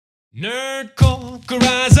Nerdcore could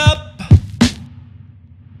rise up.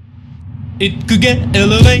 It could get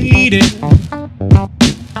elevated.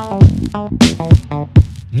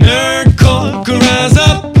 Nerdcore could rise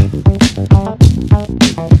up.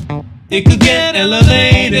 It could get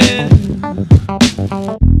elevated.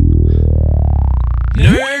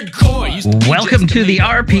 Nerdcore. Welcome to the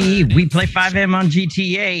RP. We play FiveM on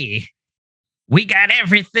GTA. We got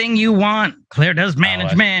everything you want. Claire does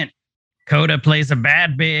management. Coda plays a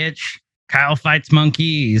bad bitch. Kyle fights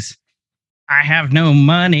monkeys. I have no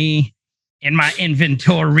money in my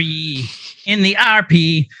inventory. In the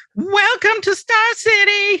RP. Welcome to Star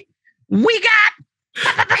City. We got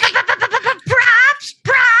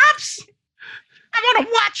props. I want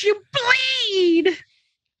to watch you bleed.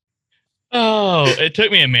 Oh, it took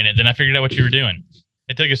me a minute. Then I figured out what you were doing.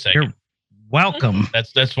 It took a second. You're welcome.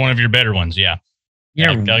 That's one of your better ones. Yeah.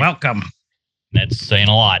 You're welcome. That's saying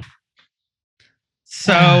a lot.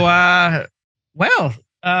 So,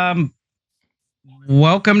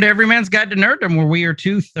 welcome to Every Man's Guide to Nerddom, where we are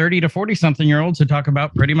two 30 to 40-something-year-olds who talk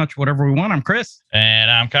about pretty much whatever we want. I'm Chris. And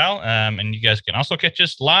I'm Kyle. And you guys can also catch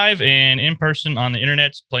us live and in person on the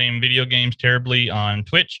internet, playing video games terribly on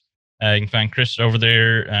Twitch. You can find Chris over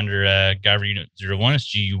there under Guyver Unit 01.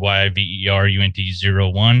 It's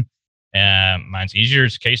GUYVERUNT 01. Mine's easier.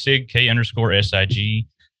 It's KSIG, K_SIG.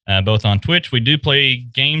 Both on Twitch. We do play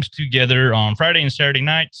games together on Friday and Saturday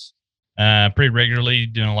nights pretty regularly,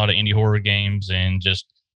 doing a lot of indie horror games and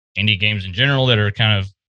just indie games in general that are kind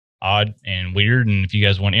of odd and weird. And if you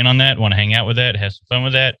guys want in on that, want to hang out with that, have some fun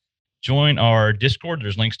with that, join our Discord.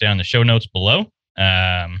 There's links down in the show notes below.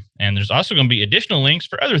 And there's also going to be additional links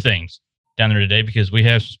for other things down there today because we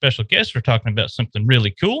have some special guests. We're talking about something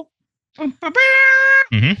really cool.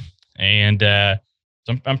 Mm-hmm. And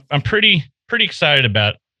so I'm pretty excited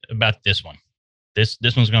about this one. This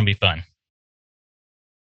one's going to be fun.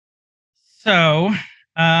 So,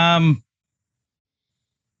 yeah,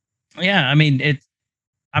 I mean,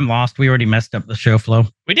 I'm lost. We already messed up the show flow.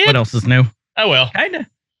 We did. What else is new? Oh, well.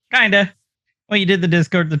 Kinda. Well, you did the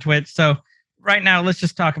Discord, the Twitch. So right now, let's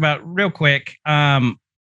just talk about real quick.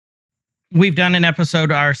 We've done an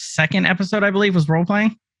episode. Our second episode, I believe, was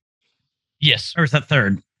role-playing. Yes. Or was that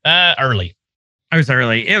third? Early. It was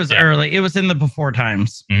early. Early. It was in the before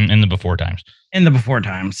times. In the before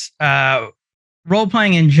times.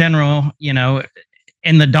 Role-playing in general, you know,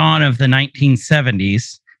 in the dawn of the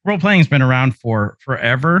 1970s, role-playing's been around for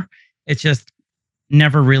forever. It's just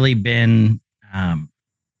never really been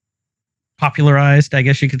popularized, I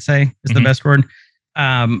guess you could say, is the best word.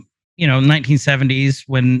 1970s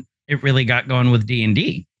when it really got going with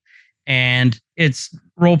D&D. And it's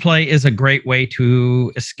role-play is a great way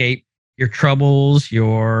to escape your troubles,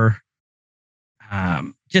 your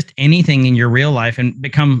just anything in your real life and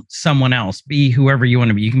become someone else. Be whoever you want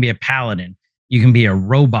to be. You can be a paladin. You can be a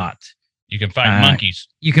robot. You can fight monkeys.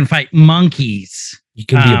 You can fight monkeys. You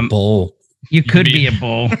can be a bull. You could be a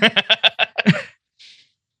bull.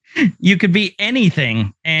 You could be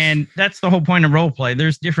anything. And that's the whole point of roleplay.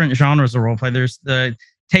 There's different genres of roleplay. There's the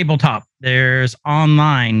tabletop. There's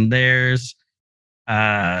online. There's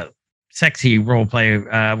sexy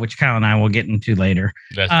roleplay, which Kyle and I will get into later.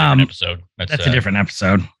 That's a different episode. That's a different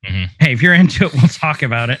episode. Mm-hmm. Hey, if you're into it, we'll talk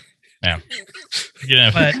about it. Yeah.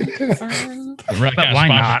 But why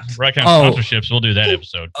not? Right kind of sponsorships, we'll do that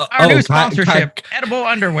episode. Our new sponsorship, edible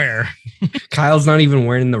underwear. Kyle's not even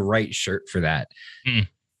wearing the right shirt for that. Mm.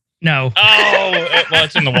 No. Oh, well,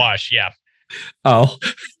 it's in the wash. Yeah. Oh.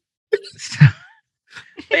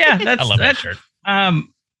 Yeah, I love that shirt.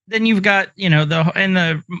 Then you've got, in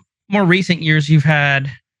the more recent years, you've had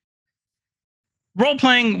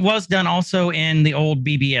role-playing was done also in the old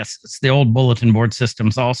BBS, the old bulletin board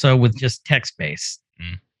systems, also with just text-based.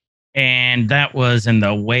 Mm. And that was in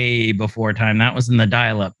the way before time. That was in the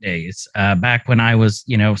dial-up days, back when I was,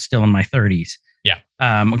 still in my 30s. Yeah.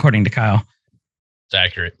 According to Kyle. It's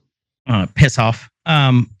accurate. Piss off.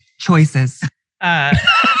 Choices.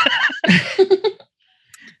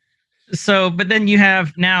 So, but then you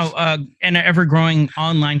have now an ever-growing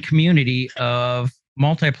online community of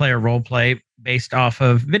multiplayer roleplay based off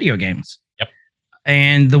of video games. Yep.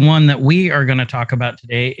 And the one that we are going to talk about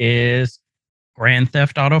today is Grand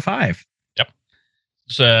Theft Auto 5. Yep.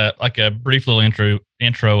 It's like a brief little intro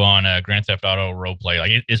on Grand Theft Auto roleplay.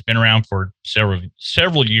 Like it's been around for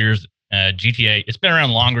several years. GTA. It's been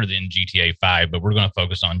around longer than GTA 5, but we're going to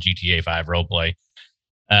focus on GTA 5 roleplay.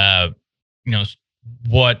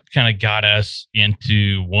 What kind of got us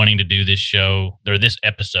into wanting to do this show or this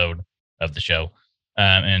episode of the show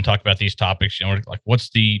and talk about these topics, like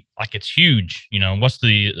it's huge, what's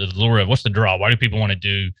the lure of, what's the draw? Why do people want to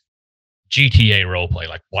do GTA roleplay.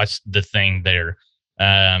 Like, what's the thing there?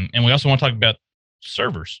 And we also want to talk about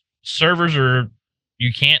servers. Servers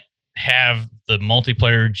you can't have the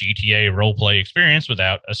multiplayer GTA roleplay experience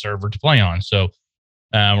without a server to play on. So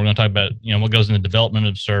we're going to talk about, what goes in the development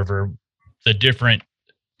of the server, the different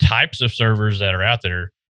types of servers that are out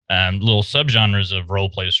there, little subgenres of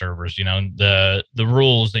roleplay servers, the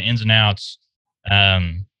rules, the ins and outs,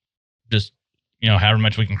 just, however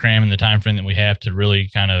much we can cram in the time frame that we have to really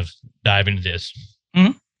kind of dive into this.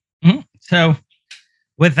 Mm-hmm. Mm-hmm. So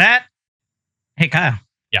with that, hey, Kyle.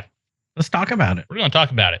 Yeah. Let's talk about it. We're going to talk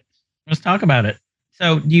about it. Let's talk about it.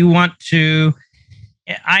 So do you want to,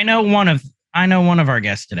 I know one of our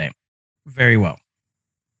guests today very well.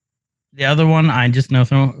 The other one I just know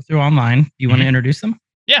through online. Do you want to introduce them?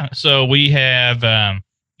 Yeah. So we have,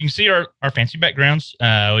 you can see our fancy backgrounds.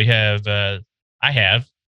 We have, I have,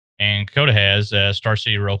 and Coda has Star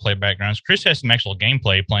City roleplay backgrounds. Chris has some actual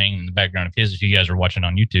gameplay playing in the background of his if you guys are watching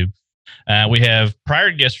on YouTube. We have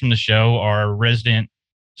prior guests from the show, our resident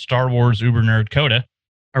Star Wars uber nerd Coda.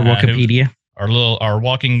 Our Wikipedia. Our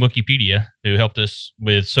walking Wikipedia, who helped us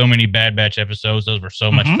with so many Bad Batch episodes. Those were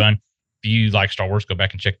so much fun. If you like Star Wars, go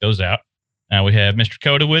back and check those out. We have Mr.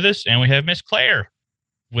 Coda with us, and we have Miss Claire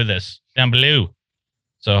with us down below.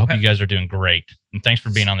 So I hope you guys are doing great. And thanks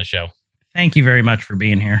for being on the show. Thank you very much for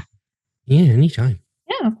being here. Yeah, anytime.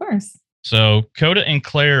 Yeah, of course. So Coda and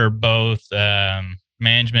Claire are both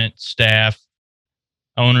management, staff,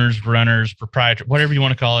 owners, runners, proprietors, whatever you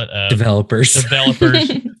want to call it. Developers.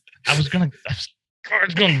 I was gonna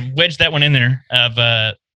wedge that one in there of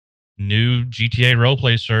a new GTA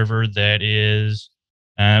roleplay server that is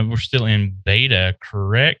we're still in beta,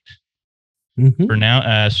 correct? Mm-hmm. For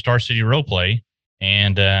now, Star City roleplay,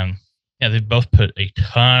 and they've both put a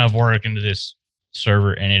ton of work into this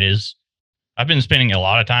server, and it is. I've been spending a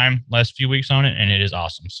lot of time last few weeks on it, and it is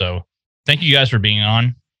awesome. So thank you guys for being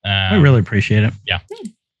on. I really appreciate it. Yeah.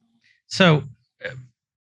 So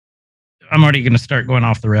I'm already going to start going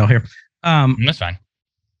off the rail here. That's fine.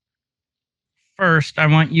 First, I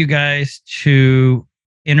want you guys to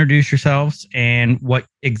introduce yourselves and what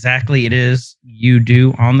exactly it is you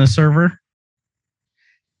do on the server.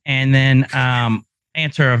 And then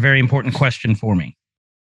answer a very important question for me.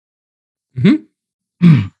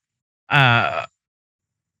 Mm-hmm.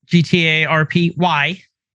 GTA RP, why?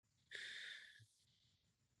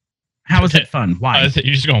 How is it fun? Why?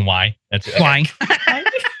 You're just going, why? That's it. Why?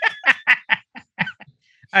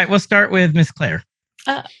 All right, we'll start with Miss Claire.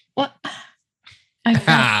 What?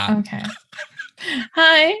 Okay.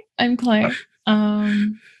 Hi, I'm Claire. As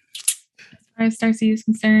far as Star City is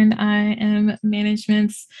concerned, I am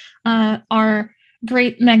management's our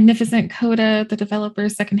great, magnificent Coda, the developer,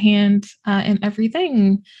 secondhand, and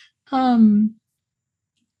everything. There's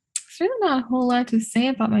really not a whole lot to say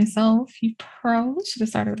about myself. You probably should have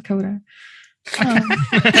started with Coda.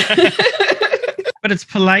 But it's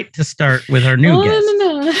polite to start with our new guest.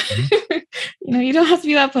 No. You don't have to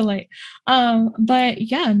be that polite. But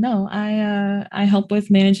yeah, no, I help with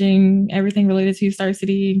managing everything related to Star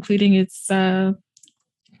City, including its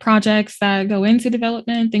projects that go into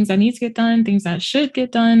development, things that need to get done, things that should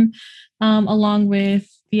get done, along with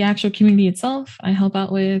the actual community itself. I help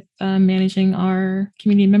out with managing our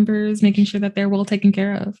community members, making sure that they're well taken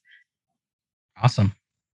care of. Awesome.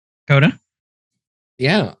 Coda?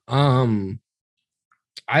 Yeah.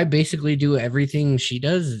 I basically do everything she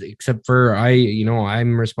does, except for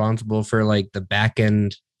I'm responsible for like the back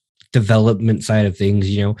end development side of things,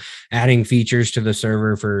 adding features to the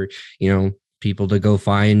server for, people to go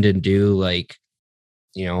find and do, like,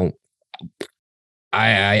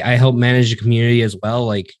 I help manage the community as well.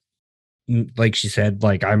 Like she said,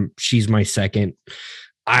 like she's my second.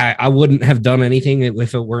 I wouldn't have done anything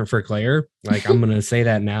if it weren't for Claire. Like, I'm going to say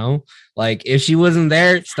that now. Like, if she wasn't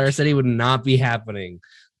there, Star City would not be happening.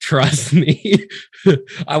 Trust me.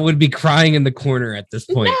 I would be crying in the corner at this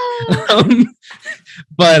point.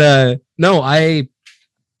 No. No, I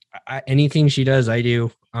anything she does, I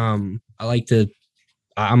do. I'm the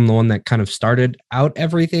one that kind of started out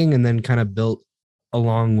everything and then kind of built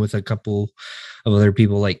along with a couple of other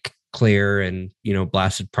people like Claire and,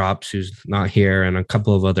 Blasted Props, who's not here, and a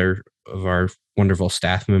couple of other of our wonderful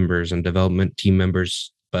staff members and development team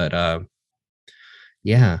members. But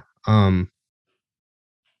yeah.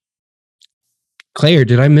 Claire,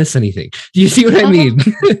 did I miss anything? Do you see what I mean?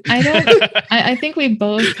 I don't. I think we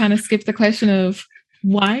both kind of skipped the question of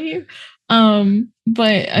why.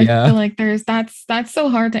 But I feel like that's so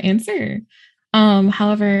hard to answer.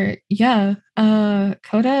 However, yeah,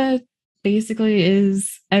 Coda basically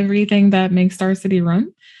is everything that makes Star City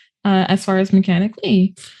run, as far as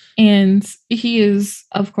mechanically. And he is,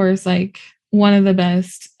 of course, like one of the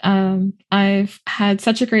best. I've had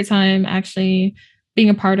such a great time actually being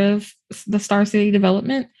a part of the Star City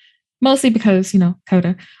development, mostly because,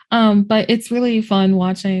 Coda. But it's really fun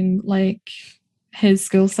watching like his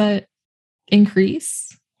skill set increase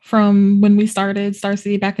from when we started Star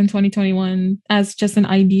City back in 2021 as just an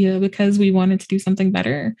idea because we wanted to do something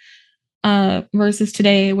better, versus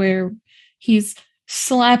today where he's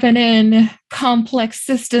slapping in complex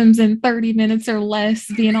systems in 30 minutes or less,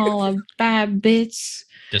 being all a bad bitch.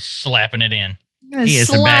 Just slapping it in. He is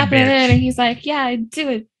a bad Slapping it in, bitch. and he's like, "Yeah, I do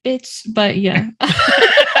it, bitch." But yeah.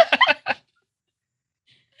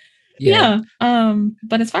 Yeah.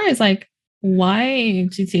 But as far as like why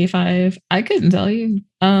GTA 5, I couldn't tell you.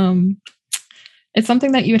 It's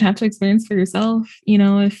something that you would have to experience for yourself.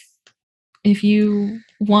 If you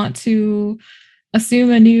want to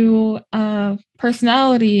assume a new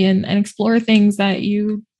personality and explore things that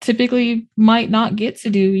you typically might not get to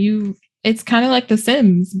do. It's kind of like The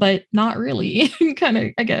Sims, but not really. Kind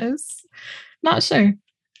of, I guess. Not sure.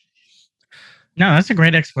 No, that's a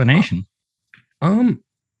great explanation.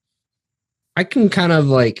 I can kind of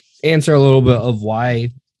like answer a little bit of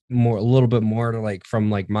why a little bit more to like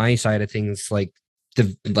from like my side of things, like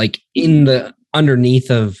in the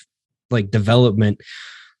underneath of like development.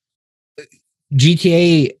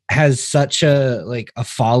 GTA has such a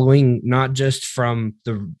following, not just from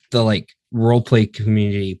the like roleplay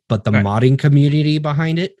community, but the modding community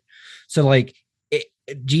behind it. So like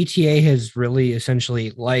GTA has really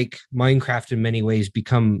essentially, like Minecraft in many ways,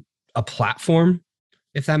 become a platform,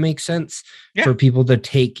 if that makes sense, for people to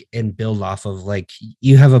take and build off of. Like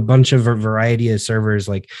you have a bunch of a variety of servers.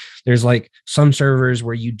 Like there's like some servers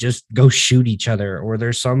where you just go shoot each other, or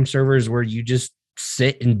there's some servers where you just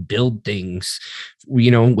sit and build things,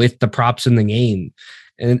 with the props in the game.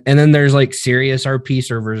 And then there's like serious RP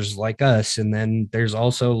servers like us. And then there's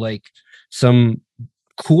also like some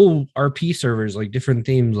cool RP servers, like different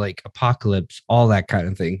themes, like Apocalypse, all that kind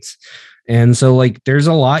of things. And so like, there's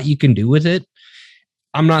a lot you can do with it.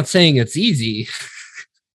 I'm not saying it's easy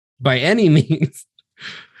by any means,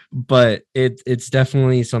 but it's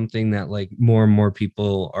definitely something that like more and more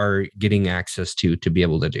people are getting access to be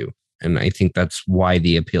able to do. And I think that's why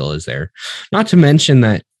the appeal is there. Not to mention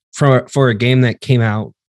that for a game that came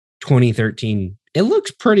out 2013, it looks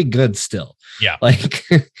pretty good still. Yeah. Like,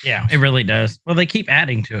 yeah, it really does. Well, they keep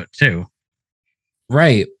adding to it too.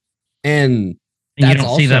 Right. And you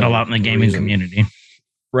don't see that a lot in the gaming community.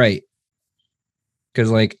 Right. Because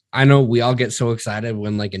like, I know we all get so excited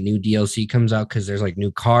when like a new DLC comes out, because there's like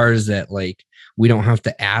new cars that like we don't have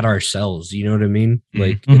to add ourselves. You know what I mean?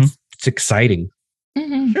 Like it's exciting.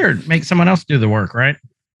 Mm-hmm. Sure, make someone else do the work, right?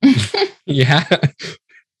 Yeah.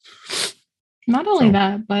 Not only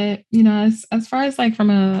that, but as far as like from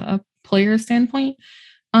a player standpoint,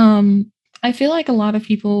 I feel like a lot of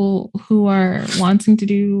people who are wanting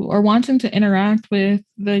to interact with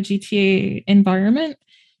the GTA environment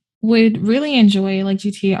would really enjoy like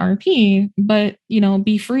GTA RP, but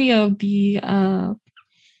be free of the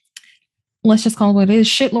let's just call it what it is,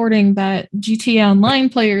 shitlording that GTA Online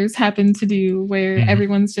players happen to do, where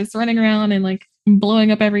everyone's just running around and like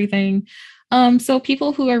blowing up everything. So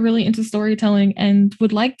people who are really into storytelling and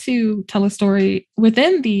would like to tell a story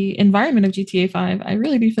within the environment of GTA 5, I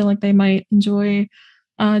really do feel like they might enjoy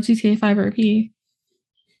GTA 5 RP,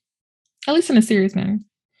 at least in a serious manner.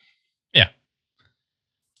 Yeah.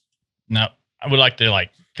 Now, I would like to like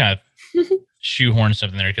kind of shoehorn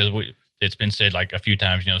something there, because it's been said like a few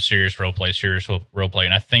times, serious role play.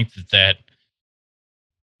 And I think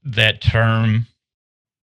that term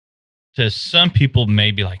to some people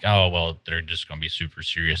may be like, oh, well, they're just going to be super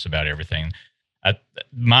serious about everything.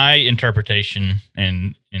 My interpretation,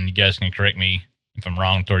 and you guys can correct me if I'm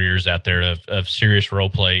wrong, throw yours out there, of serious role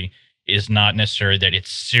play is not necessarily that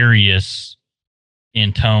it's serious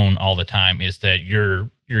in tone all the time. Is that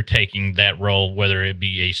you're taking that role, whether it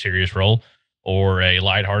be a serious role or a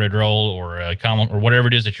lighthearted role or a common or whatever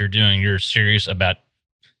it is that you're doing, you're serious about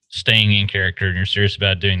staying in character, and you're serious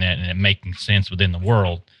about doing that and it making sense within the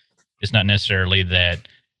world. It's not necessarily that,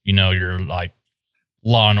 you're like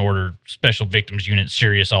Law and Order Special Victims Unit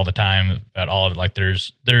serious all the time about all of it. Like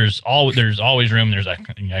there's always room. There's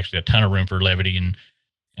actually a ton of room for levity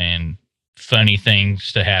and funny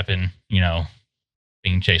things to happen,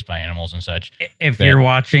 being chased by animals and such. If you're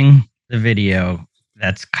watching the video,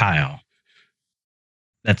 that's Kyle.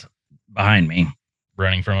 That's behind me.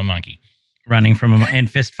 Running from a monkey. And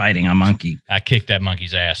fist fighting a monkey. I kicked that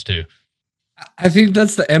monkey's ass too. I think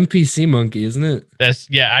that's the NPC monkey, isn't it?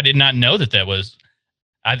 I did not know that was.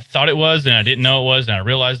 I thought it was, and I didn't know it was, and I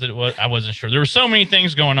realized that it was. I wasn't sure. There were so many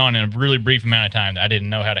things going on in a really brief amount of time that I didn't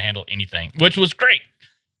know how to handle anything, which was great.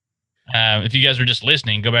 If you guys are just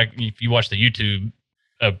listening, go back. If you watch the YouTube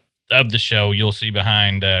of the show, you'll see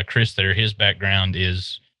behind Chris there, his background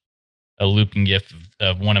is a looping gif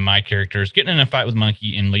of one of my characters getting in a fight with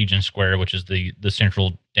Monkey in Legion Square, which is the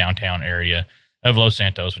central downtown area of Los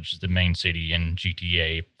Santos, which is the main city in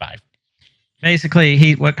GTA 5.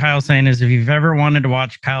 Basically, what Kyle's saying is if you've ever wanted to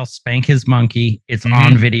watch Kyle spank his monkey, it's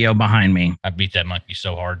on video behind me. I beat that monkey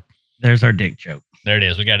so hard. There's our dick joke. There it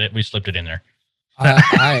is. We got it. We slipped it in there.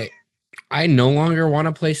 I no longer want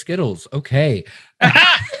to play Skittles. Okay.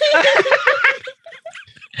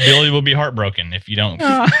 Billy will be heartbroken if you don't.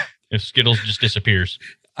 If Skittles just disappears.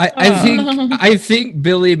 I think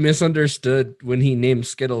Billy misunderstood when he named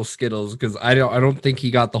Skittles because I don't think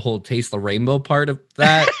he got the whole taste the rainbow part of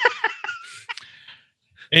that.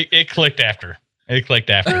 It clicked after. It clicked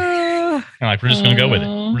after. I'm like, we're just gonna go with it.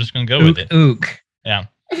 We're just gonna go with it. Ook. Yeah.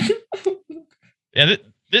 Yeah.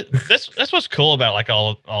 That's what's cool about like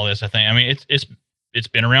all this. I think. I mean, it's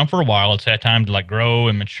been around for a while. It's had time to like grow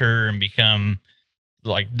and mature and become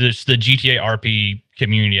like this the GTA RP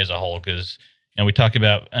community as a whole. Because we talk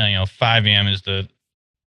about 5M is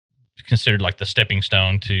considered like the stepping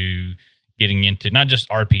stone to getting into not just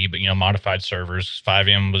RP but modified servers.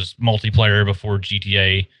 5M was multiplayer before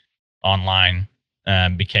GTA Online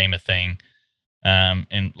became a thing. And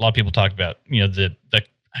a lot of people talk about the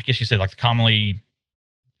I guess you say like the commonly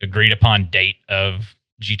agreed upon date of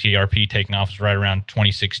GTA RP taking off was right around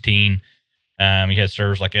 2016. You had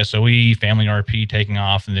servers like SOE, Family RP taking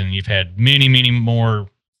off, and then you've had many, many more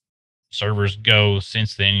servers go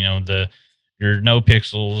since then. Your No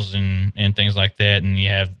Pixels and things like that, and you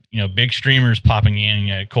have big streamers popping in.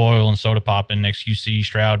 You had Coil and Soda Poppin, XQC,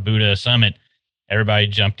 Shroud, Buddha, Summit. Everybody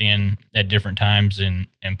jumped in at different times and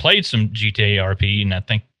played some GTA RP, and I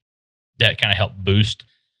think that kind of helped boost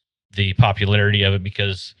the popularity of it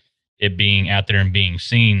because it being out there and being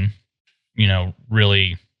seen,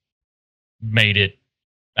 really made it,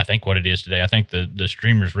 I think, what it is today. I think the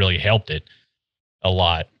streamers really helped it a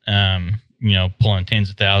lot. Pulling tens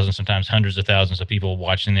of thousands, sometimes hundreds of thousands of people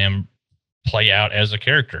watching them play out as a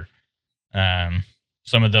character.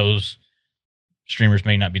 Some of those streamers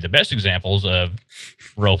may not be the best examples of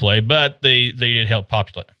roleplay, but they did help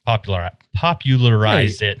popularize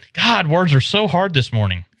it. God, words are so hard this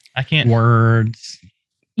morning. I can't. Words.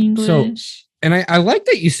 English. So, and I like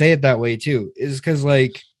that you say it that way too, is because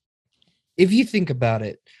like, if you think about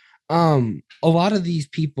it, a lot of these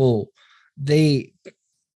people, it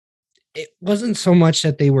wasn't so much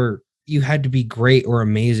that you had to be great or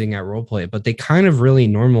amazing at roleplay, but they kind of really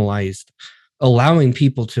normalized allowing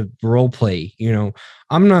people to roleplay.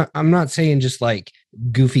 I'm not saying just like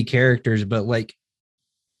goofy characters, but like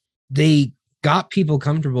they got people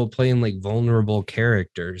comfortable playing like vulnerable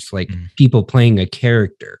characters, like people playing a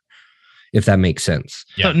character, if that makes sense.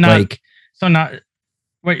 Yeah. So not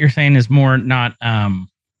what you're saying is more not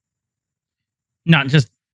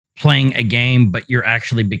just playing a game, but you're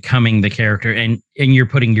actually becoming the character and you're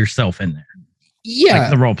putting yourself in there. Yeah.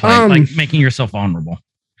 Like the role play, like making yourself vulnerable.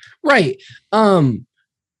 Right.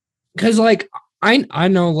 Because like I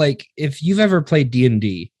know like if you've ever played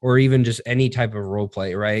D&D or even just any type of role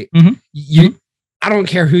play, right? I don't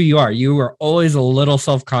care who you are. You are always a little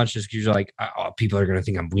self-conscious because you're like, oh, people are gonna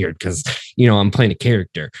think I'm weird because I'm playing a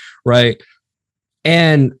character, right?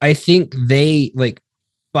 And I think they like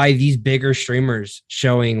by these bigger streamers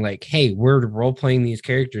showing like, hey, we're role playing these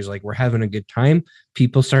characters, like we're having a good time.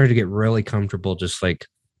 People started to get really comfortable just like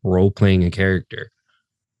role playing a character.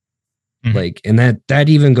 Like, and that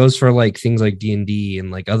even goes for like things like D&D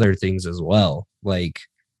and like other things as well. Like,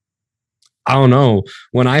 I don't know.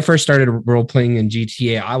 When I first started role playing in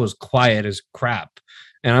GTA, I was quiet as crap,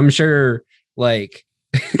 and I'm sure like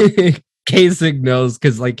Kasich knows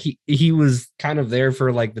because like he was kind of there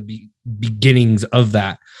for like the beginnings of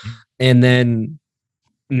that, and then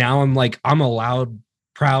now I'm like I'm a loud,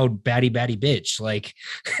 proud, batty bitch. Like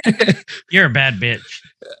you're a bad bitch.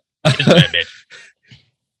 It's a bad bitch.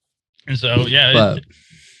 And so, yeah,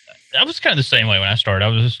 I was kind of the same way when I started. I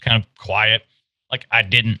was just kind of quiet. Like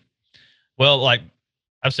like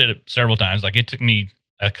I've said it several times, like it took me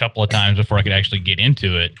a couple of times before I could actually get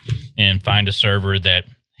into it and find a server that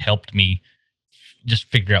helped me just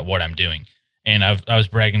figure out what I'm doing. And I was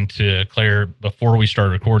bragging to Claire before we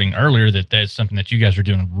started recording earlier that's something that you guys are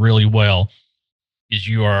doing really well is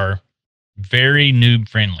you are very noob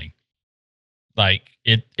friendly. Like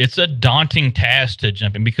it's a daunting task to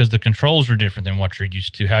jump in because the controls are different than what you're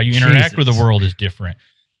used to. How you interact with the world is different.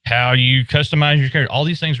 How you customize your character, all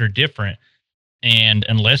these things are different. And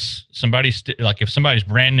unless like if somebody's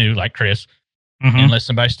brand new, like Chris, Mhm. unless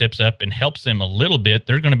somebody steps up and helps them a little bit,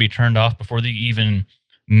 they're going to be turned off before they even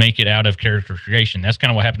make it out of character creation. That's kind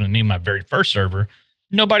of what happened to me in my very first server.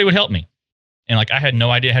 Nobody would help me. And like I had no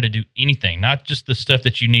idea how to do anything, not just the stuff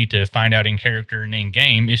that you need to find out in character and in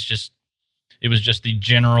game. It was just the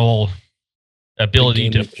general ability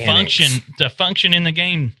game to mechanics. function in the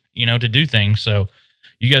game, to do things. So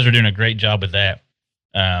you guys are doing a great job with that.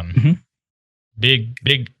 Mhm.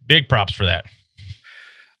 Big props for that.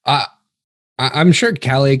 I'm sure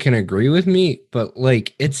Callie can agree with me, but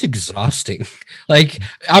like it's exhausting. Like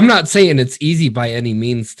I'm not saying it's easy by any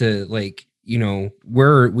means to like,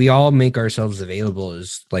 we all make ourselves available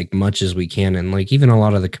as like much as we can. And like even a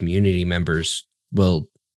lot of the community members will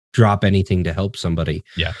drop anything to help somebody.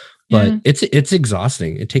 Yeah. But Yeah. it's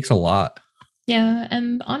exhausting. It takes a lot. Yeah,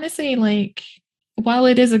 and honestly, like while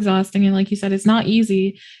it is exhausting and like you said, it's not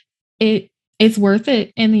easy, it's worth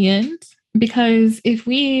it in the end because if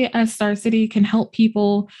we as Star City can help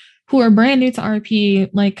people who are brand new to RP,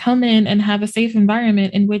 like come in and have a safe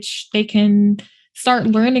environment in which they can start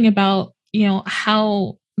learning about,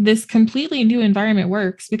 how this completely new environment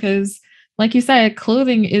works. Because, like you said,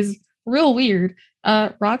 clothing is real weird.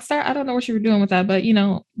 Rockstar, I don't know what you were doing with that, but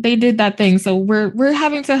they did that thing. So we're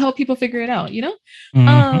having to help people figure it out,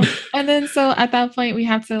 Mhm. and then so at that point we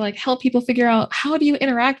have to like help people figure out how do you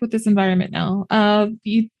interact with this environment now.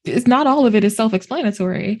 It's not all of it is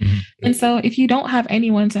self-explanatory. Mhm. And so if you don't have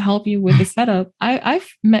anyone to help you with the setup, I've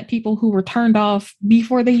met people who were turned off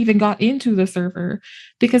before they even got into the server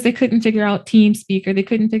because they couldn't figure out TeamSpeak or they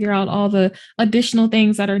couldn't figure out all the additional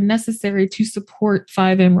things that are necessary to support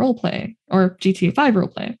 5M roleplay or GTA 5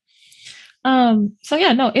 roleplay. So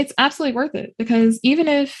yeah, no, it's absolutely worth it because even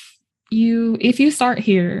if you start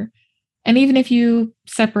here and even if you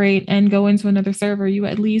separate and go into another server, you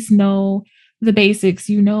at least know the basics.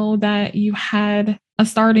 You know that you had a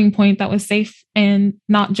starting point that was safe and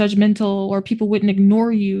not judgmental, or people wouldn't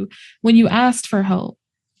ignore you when you asked for help.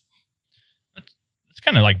 Let's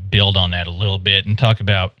kind of like build on that a little bit and talk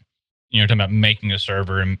about, talking about making a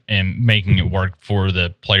server and making it work for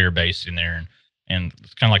the player base in there. And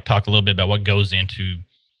let's kind of like talk a little bit about what goes into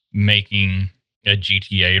making a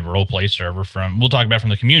GTA roleplay server we'll talk about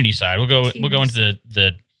from the community side. We'll go into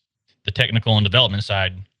the technical and development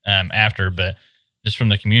side after, but just from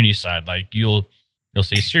the community side, like you'll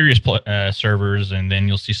see serious servers, and then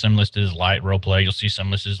you'll see some listed as light roleplay. You'll see some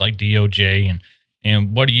listed as like DOJ,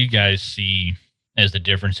 and what do you guys see as the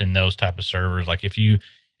difference in those type of servers? Like if you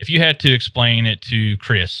had to explain it to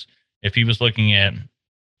Chris, if he was looking at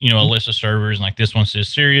a list of servers and like this one says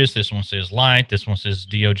serious, this one says light, this one says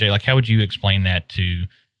DOJ, like how would you explain that to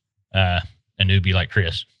a newbie like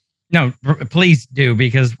Chris? No, please do,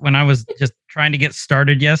 because when I was just trying to get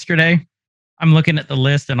started yesterday, I'm looking at the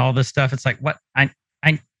list and all this stuff. It's like, what? I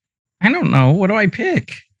don't know. What do I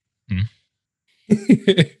pick?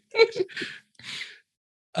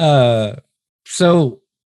 So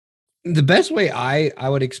the best way I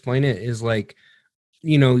would explain it is like,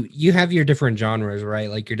 you have your different genres, right?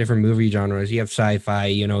 Like your different movie genres. You have sci-fi,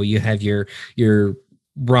 you have your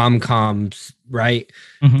rom-coms, right?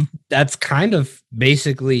 Mhm. That's kind of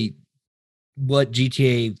basically what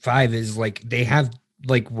GTA 5 is. Like they have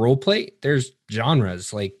like role play. There's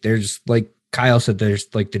genres. Like there's like Kyle said, there's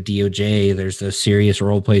like the DOJ, there's the serious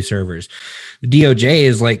role play servers. The DOJ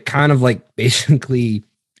is like kind of like basically,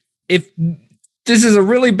 if this is a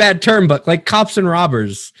really bad term, but like cops and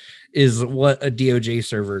robbers is what a DOJ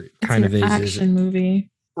server kind of is. Action movie.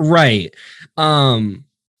 Right.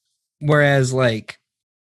 Whereas like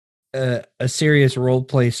a serious role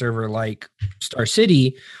play server like Star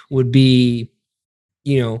City would be,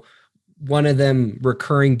 one of them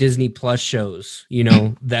recurring Disney Plus shows,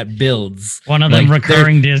 that builds. One of them Like,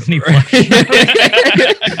 recurring Disney Plus.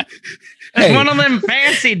 Hey. One of them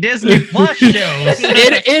fancy Disney Plus shows.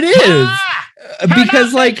 It is.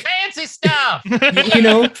 Because like fancy stuff.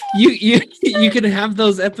 you can have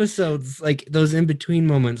those episodes, like those in between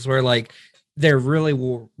moments where like they're really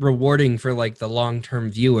rewarding for like the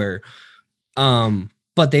long-term viewer,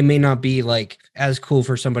 but they may not be like as cool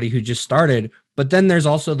for somebody who just started. But then there's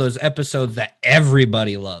also those episodes that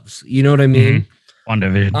everybody loves, you know what I mean?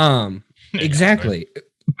 WandaVision. Exactly.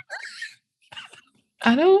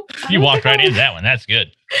 You walked right into that one. That's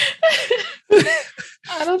good.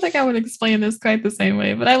 I don't think I would explain this quite the same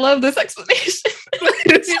way, but I love this explanation.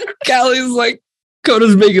 Callie's like,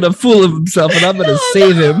 Coda's making a fool of himself and I'm going to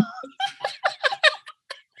save him.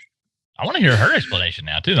 I want to hear her explanation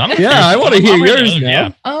now too. I want to hear yours now.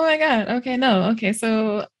 Yeah. Oh my God. Okay. No. Okay.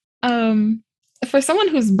 So, for someone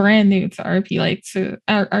who's brand new to RP, like to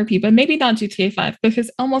RP, but maybe not GTA 5, because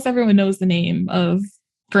almost everyone knows the name of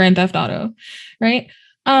Grand Theft Auto, right?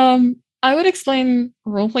 I would explain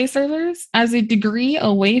roleplay servers as a degree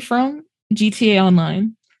away from GTA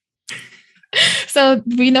Online. So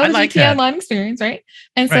we know the like GTA that. Online experience, right?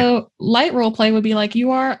 And so light roleplay would be like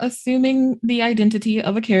you are assuming the identity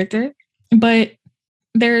of a character, but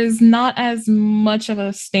there's not as much of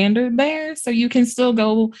a standard there. So you can still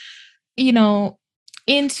go, you know,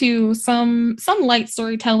 into some light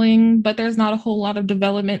storytelling, but there's not a whole lot of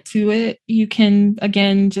development to it. You can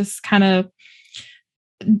again just kind of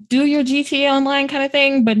do your GTA Online kind of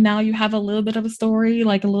thing, but now you have a little bit of a story,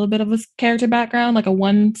 like a little bit of a character background, like a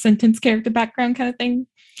one sentence character background kind of thing.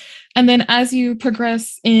 And then as you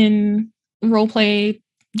progress in roleplay,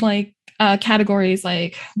 like categories,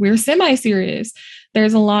 like we're semi-serious,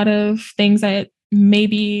 there's a lot of things that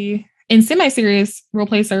maybe in semi-serious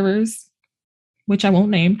roleplay servers, which I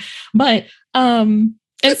won't name, but in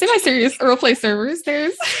semi-serious roleplay servers,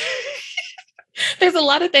 there's a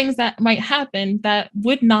lot of things that might happen that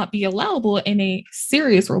would not be allowable in a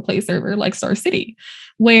serious roleplay server like Star City,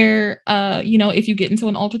 where you know, if you get into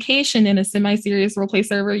an altercation in a semi-serious roleplay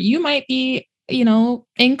server, you might be, you know,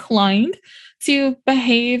 inclined to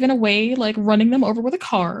behave in a way like running them over with a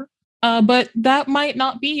car. But that might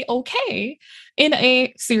not be okay in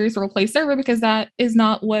a serious roleplay server, because that is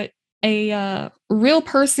not what a real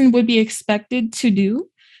person would be expected to do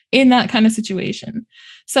in that kind of situation.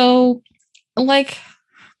 So like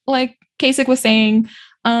Kasich was saying,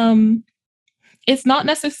 it's not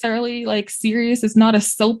necessarily like serious. It's not a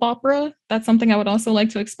soap opera. That's something I would also like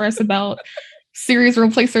to express about serious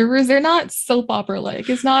roleplay servers. They're not soap opera like.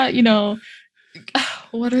 It's not, you know,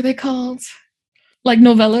 what are they called? Like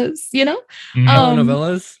novellas, you know?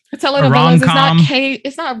 Telenovelas? Telenovelas. Rom-com.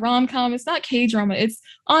 It's not rom-com. It's not K-drama. It's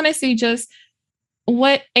honestly just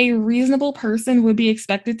what a reasonable person would be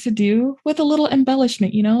expected to do with a little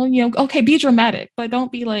embellishment, you know, okay, be dramatic, but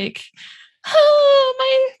don't be like,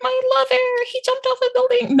 oh, my lover, he jumped off a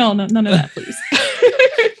building. No, none of that, please.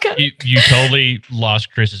 You totally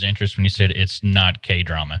lost Chris's interest when you said it's not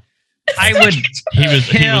K-drama. I would He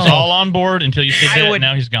was all on board until you said I that, would and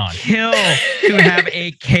now he's gone. kill to have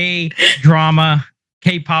a K-drama,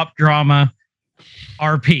 K-pop drama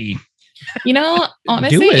RP. You know,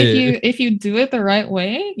 honestly, Do it. if you do it the right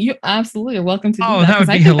way, you absolutely are welcome to do Oh, that. that would 'cause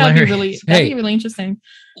I be think that'd be hilarious. really interesting.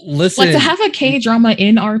 Listen, Like to have a K-drama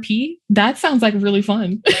in RP, that sounds like really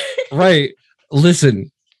fun. right.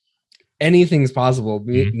 Listen, anything's possible.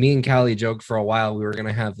 Mhm. Me and Callie joked for a while we were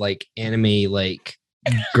gonna have like anime like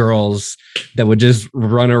girls that would just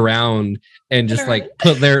run around and just like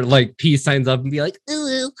put their like peace signs up and be like,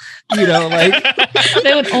 ooh, you know, like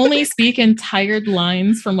They would only speak in tired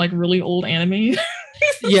lines from like really old anime.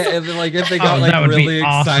 yeah, and then, like if they got Oh, that like would be really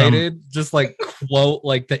awesome. excited, just like quote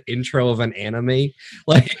like the intro of an anime,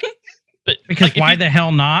 like But Because like, if why you- the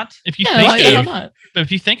hell not? if you Yeah, think why the hell of, not? but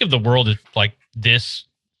if you think of the world as like this,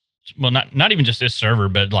 well, not even just this server,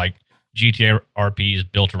 but like GTA RP is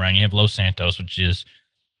built around. You have Los Santos, which is,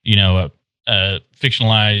 you know, a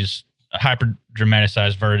fictionalized, hyper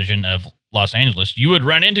dramatized version of Los Angeles. You would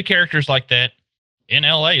run into characters like that in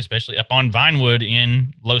LA, especially up on Vinewood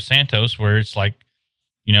in Los Santos, where it's like,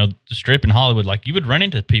 you know, the strip in Hollywood. Like you would run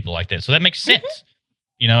into people like that, so that makes sense,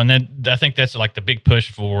 you know. And then I think that's like the big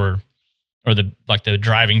push for, or the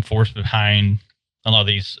driving force behind a lot of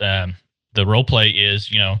these. The role play is,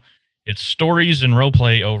 you know, it's stories and role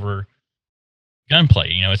play over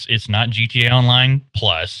gunplay. You know, it's not GTA Online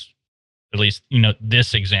plus. At least, you know,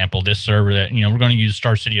 this example, this server that, you know, we're going to use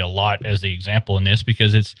Star City a lot as the example in this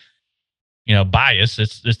because it's, you know, bias.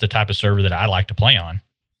 It's the type of server that I like to play on.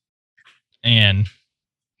 And,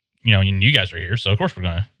 you know, you guys are here, so of course we're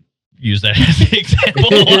going to use that as the example.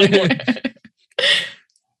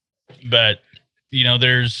 But, you know,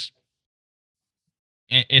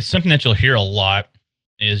 it's something that you'll hear a lot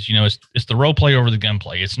is, you know, it's the role play over the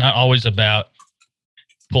gunplay. It's not always about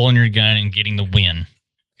pulling your gun and getting the win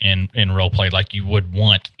in role play like you would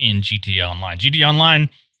want in GTA Online. GTA Online,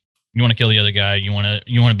 you want to kill the other guy. You want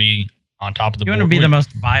to be on top of the You board. want to be the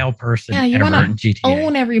most vile person Yeah, you ever wanna in GTA.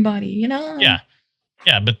 Own everybody, you know? Yeah.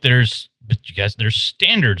 But there's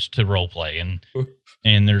standards to role play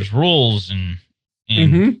and there's rules and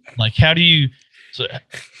Mhm. like how do you? So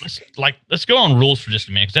let's go on rules for just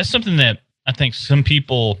a minute, 'cause that's something that I think some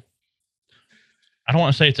people. I don't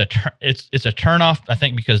want to say it's a turn off. I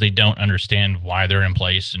think because they don't understand why they're in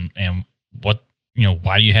place and what, you know,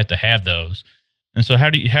 why you have to have those. And so how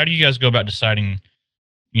do you guys go about deciding?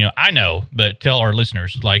 You know, I know, but tell our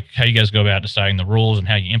listeners like how you guys go about deciding the rules and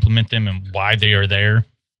how you implement them and why they are there.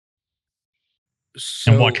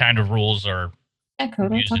 So and what kind of rules are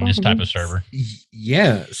Coda, used talk in about this the type of rules. server?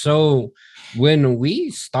 yeah, so when we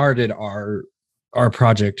started our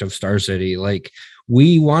project of Star City, like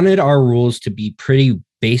we wanted our rules to be pretty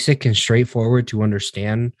basic and straightforward to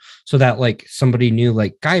understand, so that like somebody new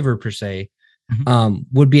like Guyver per se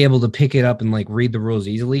would be able to pick it up and like read the rules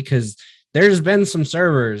easily. Because there's been some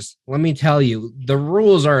servers, let me tell you, the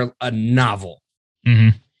rules are a novel.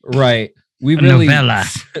 Mhm. Right. We A really novella.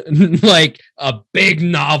 like a big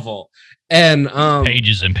novel. And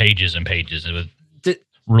Pages and pages and pages with th-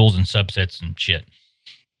 rules and subsets and shit.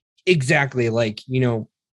 exactly, like,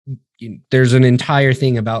 there's an entire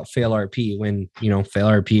thing about fail RP when, fail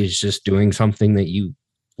RP is just doing something that you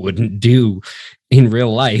wouldn't do in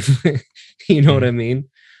real life. You know what I mean?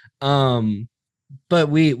 But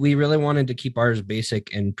we really wanted to keep ours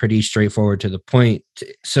basic and pretty straightforward to the point,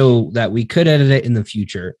 so that we could edit it in the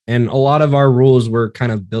future. And a lot of our rules were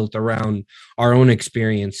kind of built around our own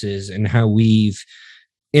experiences and how we've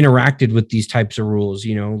interacted with these types of rules.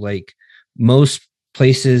 Like most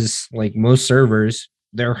places, like most servers,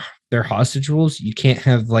 they're hostage rules. You can't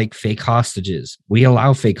have like fake hostages. We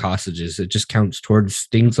allow fake hostages. It just counts towards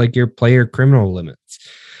things like your player criminal limits.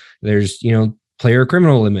 There's player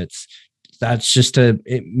criminal limits. That's just to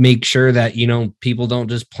make sure that people don't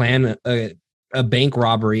just plan a bank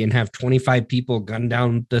robbery and have 25 people gun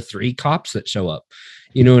down the 3 cops that show up.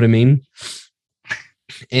 You know what I mean?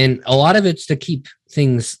 And a lot of it's to keep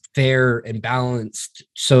things fair and balanced.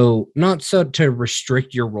 So not so to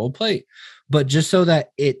restrict your role play, but just so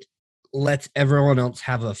that it lets everyone else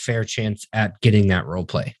have a fair chance at getting that role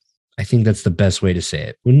play. I think that's the best way to say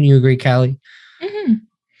it. Wouldn't you agree, Callie?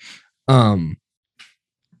 Mm-hmm.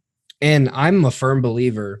 And I'm a firm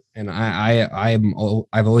believer, and I've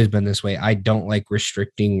always been this way. I don't like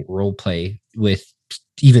restricting role play with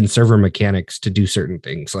even server mechanics to do certain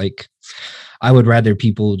things. Like, I would rather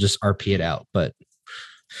people just RP it out, but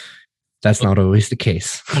that's not always the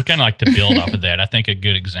case. Well, kind of like to build off of that, I think a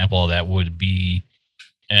good example of that would be,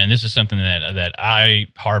 and this is something that I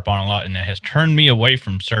harp on a lot and that has turned me away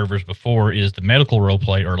from servers before, is the medical role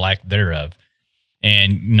play or lack thereof.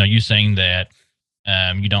 And, you saying that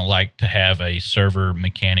you don't like to have a server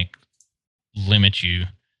mechanic limit you.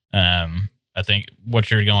 I think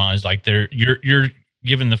what you're going on is like you're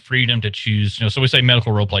given the freedom to choose. So we say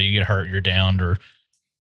medical role play, you get hurt, you're downed,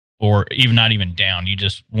 or even not even down. You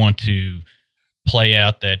just want to play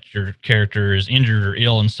out that your character is injured or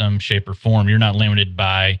ill in some shape or form. You're not limited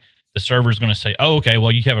by the server's going to say, oh, okay,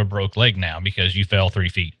 well, you have a broke leg now because you fell 3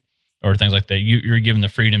 feet or things like that. You're given the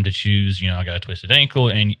freedom to choose, I got a twisted ankle,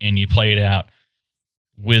 and you play it out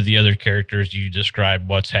with the other characters. You describe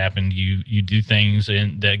what's happened. You do things,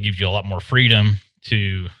 and that gives you a lot more freedom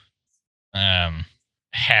to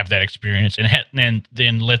have that experience, and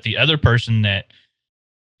then let the other person that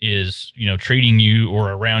is treating you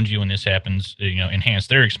or around you when this happens enhance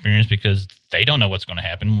their experience, because they don't know what's going to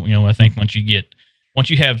happen. I think once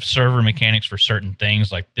you have server mechanics for certain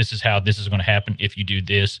things, like this is how this is going to happen if you do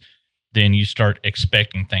this, then you start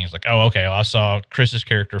expecting things like, oh, okay, well, I saw Chris's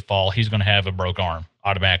character fall, he's going to have a broke arm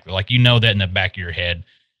automatically. Like, that in the back of your head,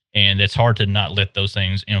 and it's hard to not let those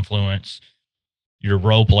things influence your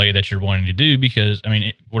role play that you're wanting to do, because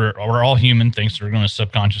we're all human. Things are going to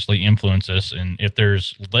subconsciously influence us, and if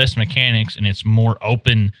there's less mechanics and it's more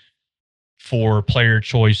open for player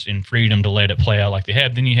choice and freedom to let it play out like they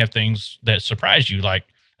have, then you have things that surprise you, like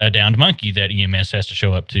a downed monkey that EMS has to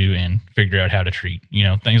show up to and figure out how to treat,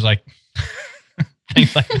 things like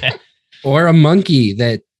things like that. Or a monkey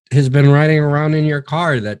that has been riding around in your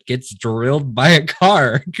car that gets drilled by a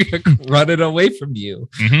car running away from you.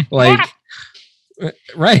 Mm-hmm. Like,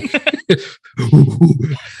 right.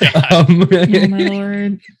 Oh my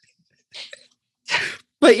lord.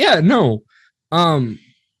 But yeah, no.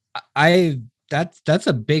 That's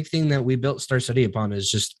a big thing that we built Star City upon,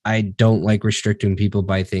 is just, I don't like restricting people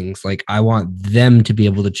by things. Like, I want them to be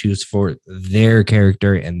able to choose for their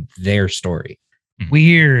character and their story.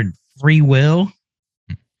 Weird free will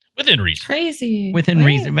Within reason. Crazy. within What?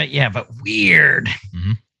 reason, but weird.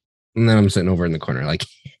 Mm-hmm. And then I'm sitting over in the corner like,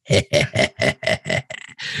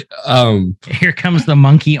 Here comes the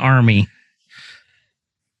monkey army.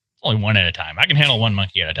 Only one at a time. I can handle one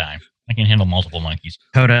monkey at a time. I can handle multiple monkeys.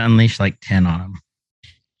 Coda unleashed like 10 on him.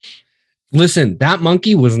 listen, that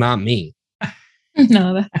monkey was not me.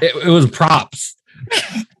 No, It was props.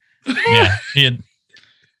 Yeah, he had.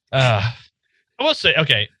 I will say,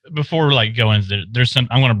 okay, before like going, there's some.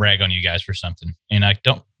 I want to brag on you guys for something, and I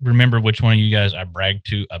don't remember which one of you guys I bragged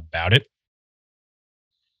to about it.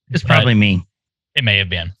 It's probably me. It may have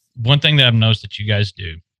been one thing that I've noticed that you guys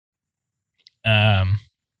do.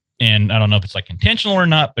 and I don't know if it's like intentional or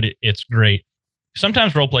not, but it's great.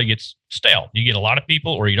 Sometimes role play gets stale. You get a lot of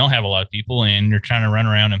people, or you don't have a lot of people, and you're trying to run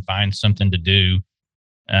around and find something to do.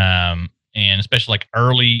 And especially like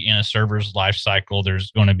early in a server's life cycle,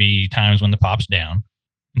 there's going to be times when the pop's down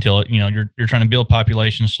until you're trying to build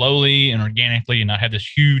population slowly and organically, and not have this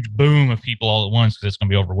huge boom of people all at once, because it's going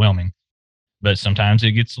to be overwhelming. But sometimes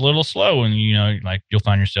it gets a little slow, and like you'll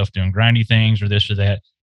find yourself doing grindy things or this or that.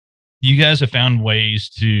 You guys have found ways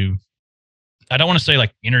to, I don't want to say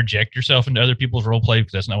like interject yourself into other people's role play,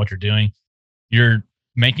 because that's not what you're doing. You're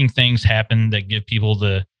making things happen that give people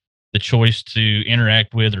the choice to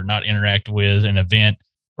interact with or not interact with an event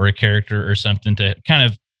or a character or something, to kind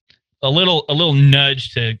of a little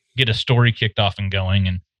nudge to get a story kicked off and going.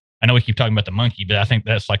 And I know we keep talking about the monkey, but I think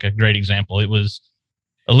that's like a great example. It was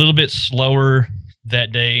a little bit slower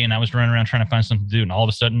that day, and I was running around trying to find something to do, and all of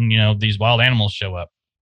a sudden, these wild animals show up.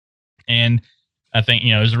 And I think,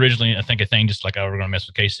 it was originally, I think, a thing just like, oh, we're going to mess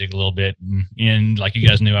with K-Sig a little bit. And like you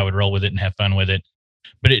guys knew I would roll with it and have fun with it.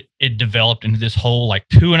 But it developed into this whole like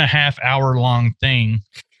 2.5 hour long thing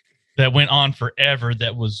that went on forever.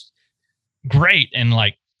 That was great. And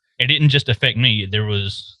like, it didn't just affect me. There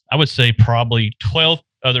was, I would say, probably 12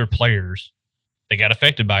 other players that got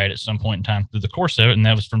affected by it at some point in time through the course of it. And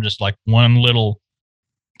that was from just like one little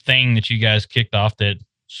thing that you guys kicked off that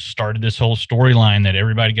started this whole storyline that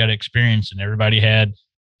everybody got to experience, and everybody had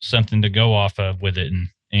something to go off of with it.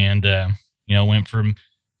 And went from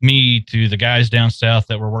me to the guys down south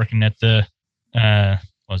that were working at the, at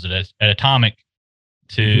Atomic,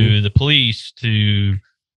 to the police, to,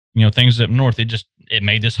 things up north. It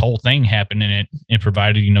made this whole thing happen, and it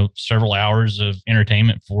provided, several hours of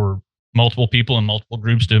entertainment for multiple people and multiple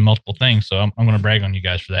groups doing multiple things. So I'm going to brag on you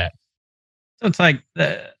guys for that. So it's like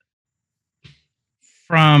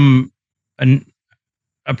from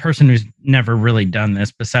a person who's never really done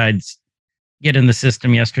this, besides get in the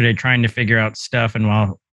system yesterday trying to figure out stuff, and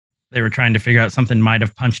while they were trying to figure out, something might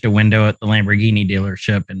have punched a window at the Lamborghini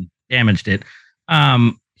dealership and damaged it,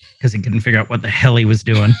 because he couldn't figure out what the hell he was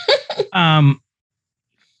doing.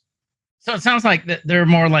 So it sounds like that they're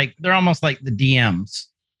almost like the DMs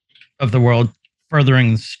of the world,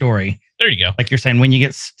 furthering the story. There you go. Like you're saying, when you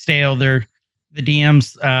get stale, they're the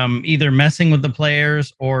DMs either messing with the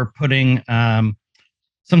players or putting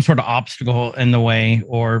some sort of obstacle in the way,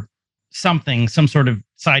 or some sort of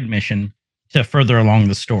side mission to further along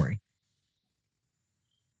the story.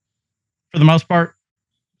 For the most part,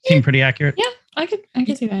 seem pretty accurate. Yeah, I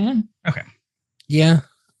could see that. Yeah. Okay. Yeah,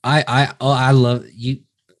 I love you.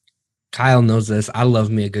 Kyle knows this. I love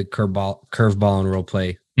me a good curveball and role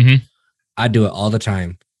play. Mm-hmm. I do it all the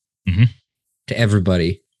time to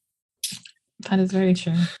everybody. That is very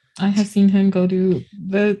true. I have seen him go do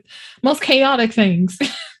the most chaotic things.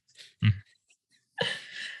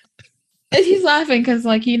 And he's laughing because,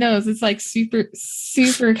 like, he knows it's like super,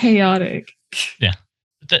 super chaotic. Yeah,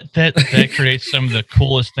 that creates some of the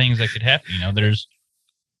coolest things that could happen.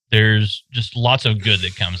 There's just lots of good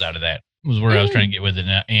that comes out of that. Was where I was trying to get with it,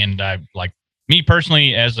 and I, like, me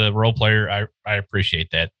personally as a role player, I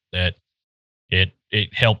appreciate that it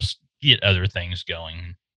helps get other things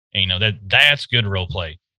going. And, that's good role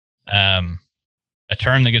play. A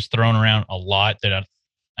term that gets thrown around a lot that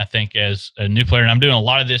I think as a new player, and I'm doing a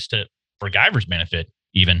lot of this for Guyver's benefit,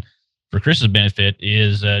 even for Chris's benefit,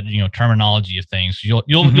 is terminology of things.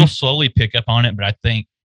 You'll slowly pick up on it, but I think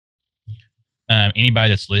anybody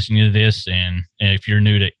that's listening to this, and if you're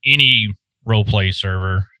new to any role play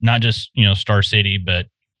server, not just Star City, but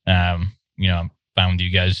I'm fine with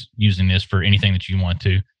you guys using this for anything that you want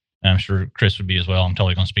to. I'm sure Chris would be as well. I'm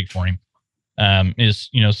totally going to speak for him. Is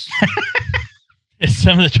it's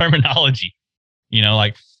some of the terminology,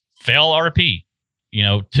 like fail RP.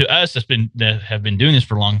 To us that have been doing this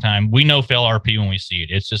for a long time, we know fail RP when we see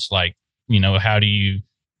it. It's just like, how do you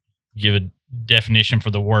give a definition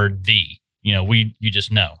for the word "the"? You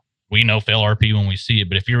just know. We know fail RP when we see it.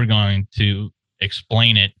 But if you were going to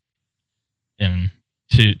explain it and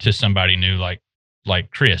to somebody new, like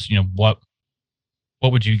Chris,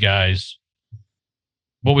 what would your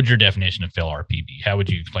definition of fail RP be? How would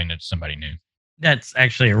you explain it to somebody new? That's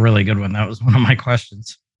actually a really good one. That was one of my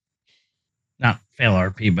questions. Not fail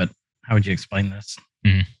RP, but how would you explain this?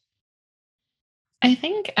 Mm-hmm. I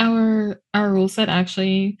think our rule set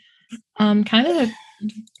actually kind of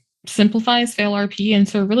simplifies fail RP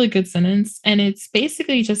into a really good sentence. And it's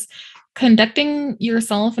basically just conducting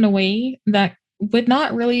yourself in a way that would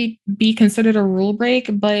not really be considered a rule break,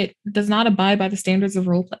 but does not abide by the standards of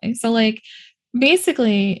role play. So, like,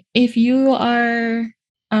 basically, if you are,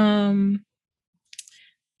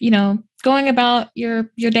 going about your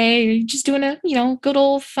day, you're just doing a good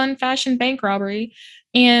old fun fashion bank robbery,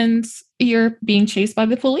 and you're being chased by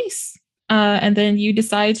the police, and then you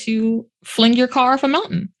decide to fling your car off a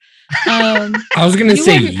mountain. I was gonna You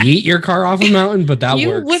say wouldn't- yeet your car off a mountain, but that you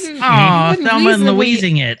works. wouldn't. Oh, you wouldn't Thelma and reasonably-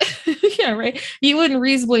 Louising it. Yeah, right. You wouldn't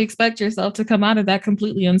reasonably expect yourself to come out of that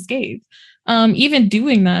completely unscathed. Even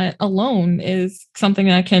doing that alone is something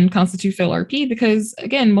that can constitute fail RP, because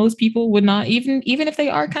again, most people would not, even if they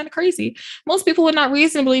are kind of crazy, most people would not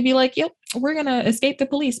reasonably be like, "Yep, we're gonna escape the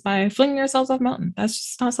police by flinging ourselves off a mountain." That's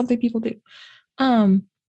just not something people do.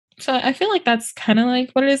 So I feel like that's kind of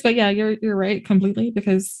like what it is. But yeah, you're right completely,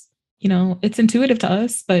 because it's intuitive to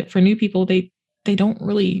us, but for new people, they don't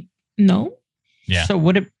really know. Yeah. So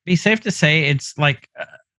would it be safe to say it's like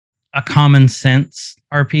a common sense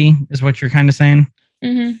RP is what you're kind of saying?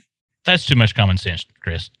 Mm-hmm. That's too much common sense,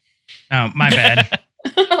 Chris. Oh, my bad.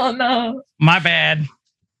 Oh no. My bad.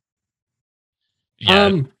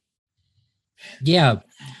 Yeah. Yeah,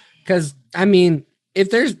 because I mean, if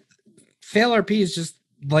there's fail RP is just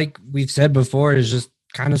like we've said before, is just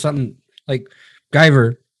kind of something like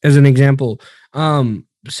Guyver as an example.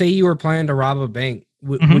 Say you were planning to rob a bank.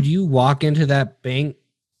 Mhm. Would you walk into that bank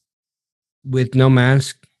with no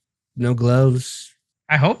mask, no gloves,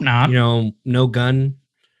 I hope not. no gun,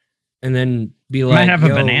 and then be You like, might have a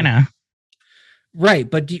 "Yo," banana. right?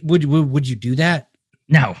 But would you do that?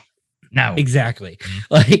 No. Exactly. Mhm.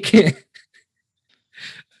 Like,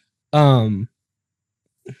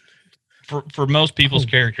 For most people's Oh.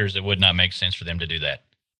 characters, it would not make sense for them to do that.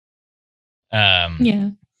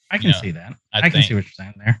 Yeah. I can Yeah, see that. I I can think- see what you're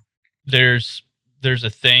saying there. There's a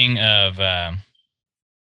thing of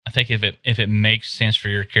I think if it makes sense for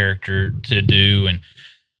your character to do, and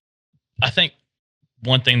I think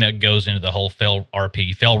one thing that goes into the whole fail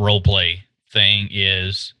role play thing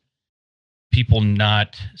is people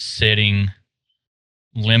not setting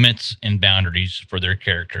limits and boundaries for their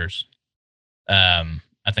characters.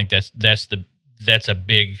 I think that's a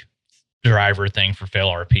big driver thing for fail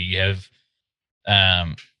RP. You have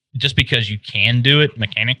just because you can do it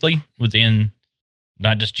mechanically within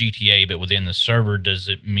not just GTA, but within the server, does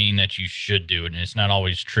it mean that you should do it? And it's not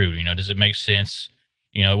always true. Does it make sense?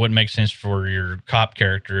 It wouldn't make sense for your cop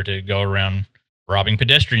character to go around robbing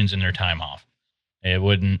pedestrians in their time off. It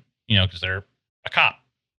wouldn't, because they're a cop.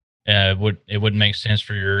 It wouldn't make sense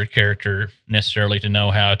for your character necessarily to know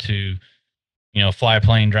how to, fly a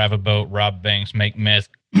plane, drive a boat, rob banks, make meth,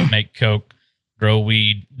 make coke, grow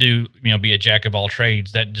weed, be a jack of all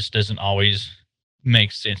trades. That just doesn't always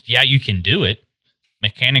make sense. Yeah, you can do it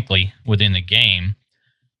mechanically within the game,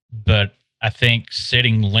 but I think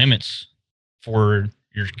setting limits for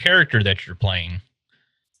your character that you're playing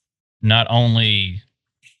not only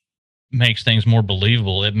makes things more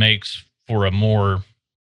believable, it makes for a more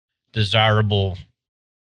desirable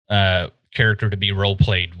character to be role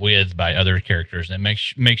played with by other characters. And it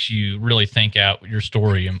makes you really think out your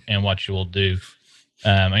story and what you will do.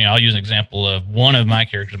 I'll use an example of one of my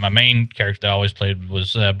characters. My main character I always played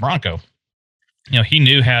was Bronco. He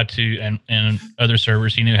knew how to, and other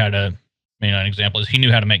servers, he knew how to, an example is he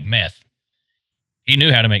knew how to make meth. He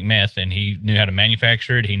knew how to make meth, and he knew how to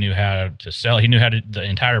manufacture it. He knew how to sell it. He knew how to, the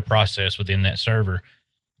entire process within that server.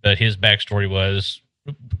 But his backstory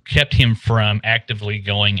kept him from actively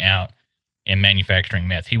going out and manufacturing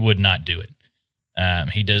meth. He would not do it.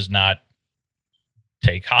 He does not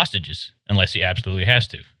take hostages unless he absolutely has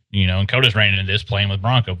to. And Coda's ran into this playing with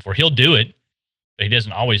Bronco before. He'll do it, but he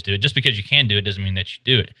doesn't always do it. Just because you can do it doesn't mean that you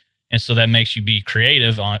do it. And so that makes you be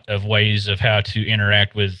creative of ways of how to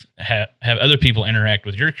interact with, have other people interact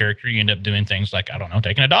with your character. You end up doing things like, I don't know,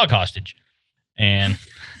 taking a dog hostage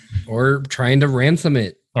or trying to ransom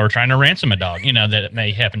it. Or trying to ransom a dog, that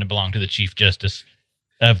may happen to belong to the chief justice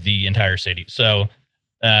of the entire city. So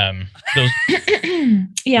those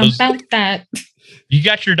Yeah, those- about that. you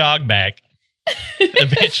got your dog back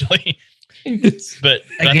eventually. But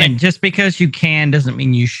I Again, think just because you can doesn't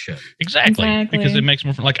mean you should. exactly because Exactly. it makes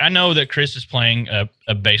more fun. Like I know that Chris is playing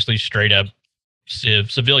a basically straight up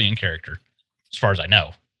civilian character, as far as I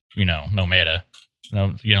know. No meta,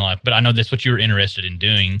 but I know that's what you were interested in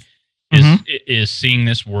doing. Is seeing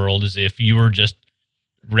this world as if you were just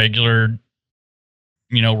regular,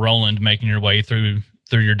 Roland making your way through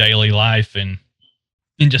your daily life and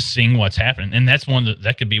just seeing what's happening. And that's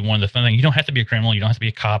that could be one of the fun things. You don't have to be a criminal. You don't have to be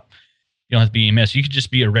a cop. You don't have to be EMS. You could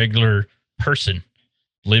just be a regular person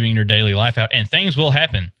living your daily life out, and things will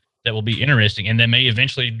happen that will be interesting and that may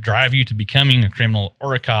eventually drive you to becoming a criminal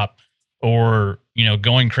or a cop or,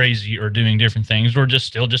 going crazy or doing different things or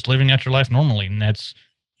just living out your life normally. And that's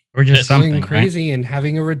Or just That's something Going crazy. crazy and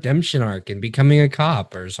having a redemption arc and becoming a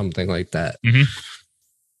cop or something like that. And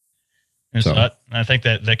so, So- I think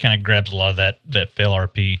that kind of grabs a lot of that fail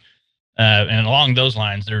RP. And along those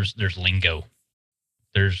lines, there's lingo.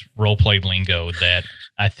 There's role play lingo that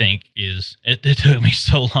I think is. It took me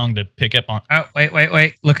so long to pick up on. Oh,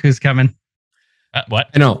 wait. Look who's coming. What?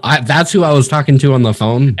 I know. That's who I was talking to on the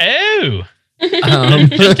phone. Oh, Um,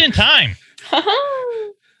 just in time.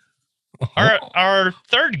 Our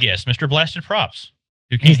third guest, Mr. Blasted Props,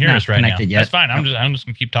 who can't He's hear not us right now. connected yet. That's fine. I'm just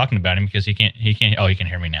gonna keep talking about him because he can't. Oh, he can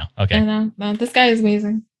hear me now. Okay, I know. No, this guy is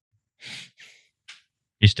amazing.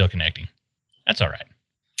 he's still connecting. That's all right.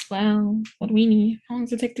 Wow. What do we need? How long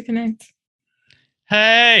does it take to connect?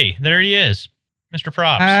 Hey, there he is, Mr.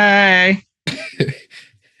 Props. Hey.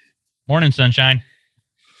 Morning, sunshine.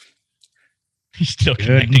 He's still Good.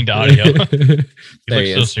 connecting to audio. He There looks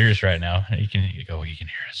he so is. serious right now. He can hear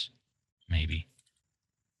us. Maybe.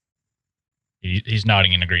 He's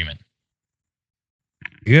nodding in agreement.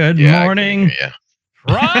 Good Yeah, I can morning, hear ya.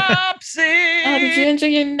 Propsy. Oh, did you enjoy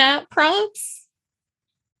your nap, props?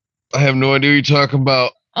 I have no idea what you're talking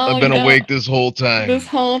about. Oh, I've been you don't- awake this whole time. this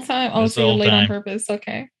whole time. Oh, This so you're whole late on time. purpose.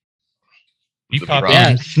 Okay. You The popped Props.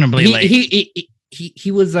 in. Fashionably late.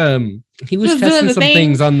 He was He was doing testing the some thing.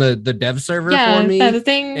 things on the dev server Yeah, for me the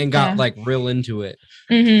thing. and got yeah. like real into it.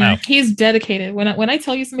 Mhm. Wow. He's dedicated. When I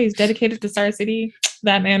tell you somebody's dedicated to Star City,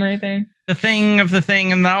 that man right there. The thing of the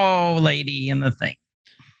thing and the old lady and the thing.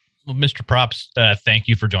 Well, Mr. Props, thank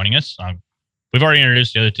you for joining us. We've already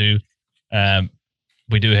introduced the other two.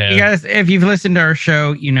 We do have. You guys, if you've listened to our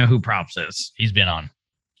show, you know who Props is. He's been on.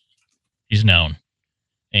 He's known,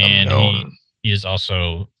 and Unknown. he is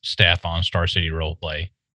also staff on Star City Roleplay.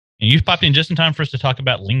 And you've popped in just in time for us to talk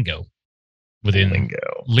about lingo within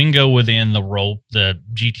Lingo. within the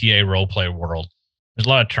GTA roleplay world. There's a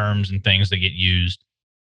lot of terms and things that get used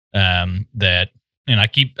that, and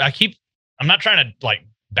I'm not trying to like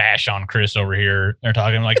bash on Chris over here. They're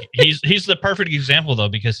talking like he's the perfect example though,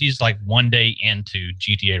 because he's like one day into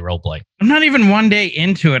GTA roleplay. I'm not even one day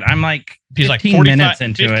into it. I'm like He's like 15 minutes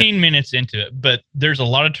into 15 minits into it, but there's a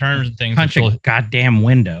lot of terms and it. things Punch that a goddamn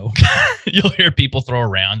window. you'll hear people throw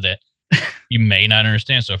around that you may not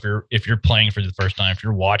understand. So if you're playing for the first time, if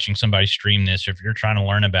you're watching somebody stream this, or if you're trying to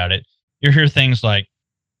learn about it, you hear things like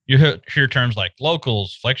hear terms like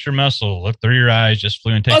locals, flex your muscle, look through your eyes, just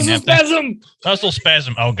flew and take a nap. Muscle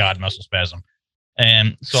spasm. Oh God, muscle spasm.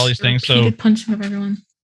 And so all these things. So Repeated punching of everyone.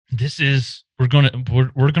 we're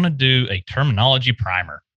gonna do a terminology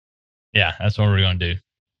primer. Yeah, that's what we're gonna do.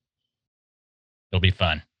 It'll be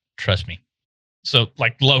fun. Trust me. So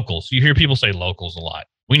like locals, you hear people say locals a lot.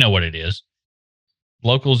 We know what it is.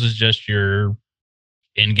 Locals is just your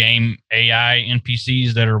in-game AI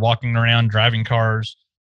NPCs that are walking around driving cars,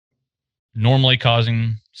 normally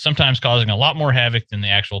sometimes causing a lot more havoc than the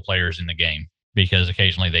actual players in the game, because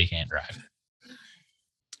occasionally they can't drive.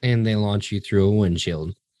 And they launch you through a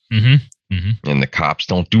windshield. Mm-hmm. Mm-hmm. And the cops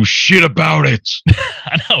don't do shit about it.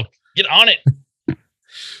 I know. Get on it.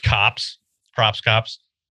 Props cops.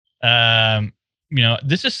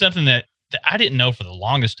 This is something that I didn't know for the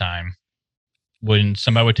longest time when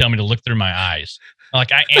somebody would tell me to look through my eyes.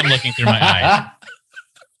 Like I am looking through my eyes.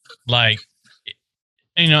 Like,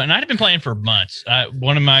 and I'd been playing for months.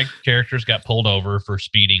 One of my characters got pulled over for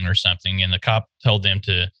speeding or something, and the cop told them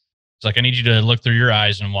it's like, I need you to look through your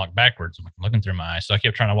eyes and walk backwards. I'm like, I'm looking through my eyes. So I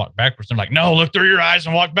kept trying to walk backwards. They're like, no, look through your eyes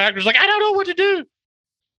and walk backwards. Like, I don't know what to do.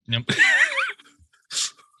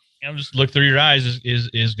 Just look through your eyes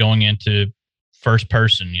is going into first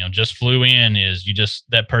person. Just flew in is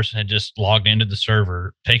that person had just logged into the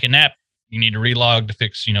server. Take a nap. You need to relog to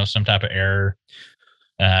fix some type of error.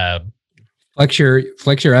 Flex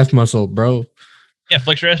your F muscle, bro. Yeah,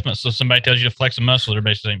 flex your F muscle. So somebody tells you to flex a muscle, they're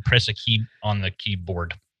basically saying press a key on the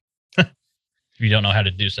keyboard. If you don't know how to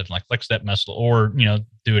do something like flex that muscle, or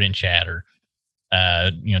do it in chat, or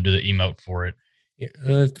do the emote for it.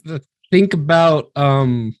 Think about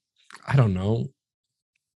I don't know.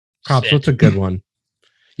 Props. Sit. What's a good one?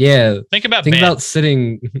 Yeah. Think about Think bed. about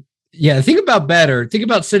sitting. Yeah. Think about better. Think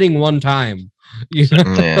about sitting one time. You know?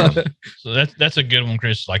 Yeah. So that's a good one,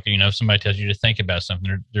 Chris. Like, if somebody tells you to think about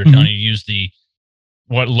something, they're Mhm. telling you to use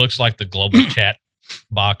what looks like the global chat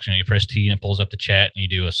box. You press T and it pulls up the chat, and you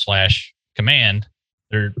do a / command.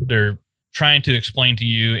 They're trying to explain to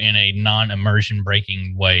you in a non-immersion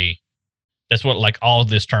breaking way. That's what like all of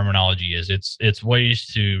this terminology is. It's ways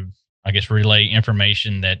to, I guess, relay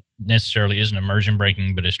information that necessarily isn't immersion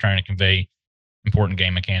breaking, but is trying to convey important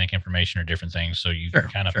game mechanic information or different things. So you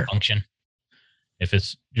kind of function. If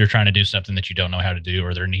you're trying to do something that you don't know how to do,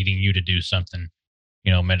 or they're needing you to do something,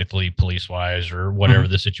 medically, police wise, or whatever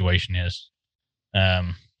the situation is.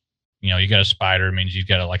 You got a spider, it means you've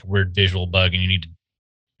got a weird visual bug, and you need to,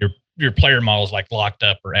 your player model is locked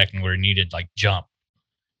up or acting where you needed jump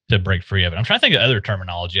to break free of it. I'm trying to think of other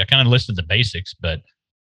terminology. I kind of listed the basics, but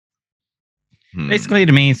basically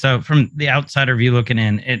to me, so from the outsider view looking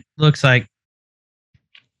in, it looks like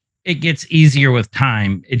it gets easier with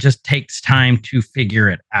time. It just takes time to figure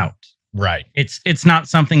it out. right. It's not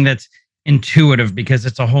something that's intuitive because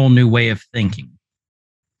it's a whole new way of thinking.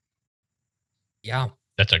 Yeah.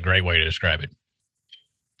 That's a great way to describe it.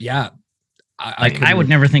 Yeah. I would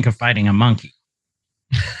never think of fighting a monkey.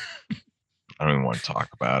 I don't even want to talk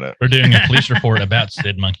about it. We're doing a police report about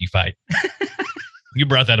said monkey fight. You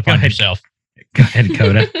brought that upon ahead. yourself. Go ahead,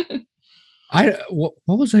 Coda. What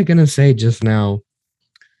was I gonna say just now?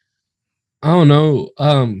 I don't know.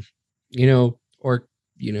 What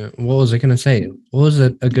was I gonna say? What was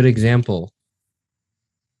a good example?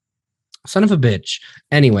 Son of a bitch.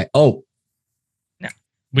 Anyway, We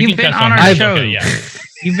You've can been touch on on our that. show. Okay, yeah.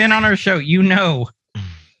 You've been on our show. You know. Have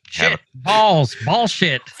Shit. Balls. Ball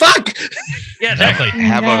shit. fuck. Yeah, Exactly.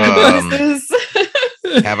 Have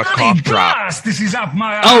a cough drop. This is up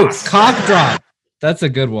my Oh, cough drop. That's a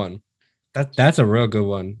good one. That's a real good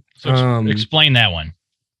one. So explain that one.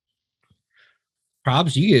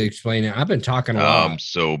 Probs, you can explain it. I've been talking a lot.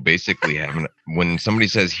 So basically, when somebody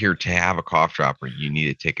says here to have a cough drop, or you need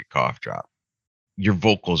to take a cough drop, your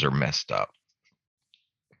vocals are messed up.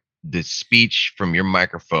 The speech from your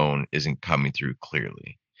microphone isn't coming through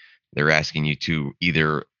clearly. They're asking you to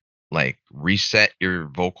either reset your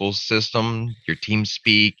vocal system, your team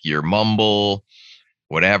speak, your mumble,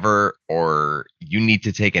 whatever, or you need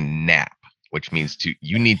to take a nap, which means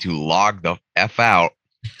you need to log the F out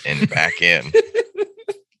and back in.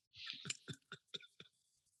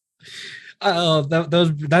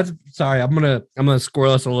 That's sorry. I'm gonna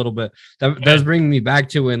squirrel us a little bit. That does bring me back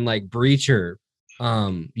to when Breacher,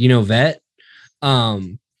 Vet,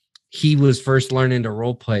 he was first learning to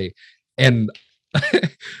role play, and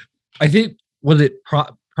I think was it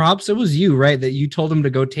props. It was you, right? That you told him to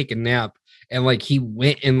go take a nap, and he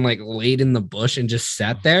went and laid in the bush and just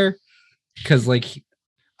sat there, because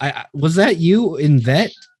I was that you in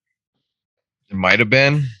Vet. It might have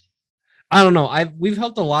been. I don't know. We've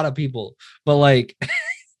helped a lot of people, but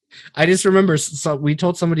I just remember we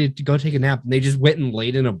told somebody to go take a nap, and they just went and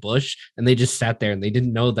laid in a bush, and they just sat there, and they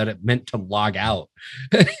didn't know that it meant to log out.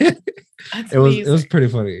 It was pretty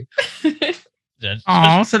funny.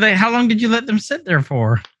 Oh, so how long did you let them sit there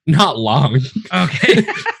for? Not long. Okay.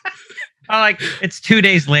 It's 2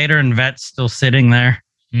 days later, and Vet's still sitting there.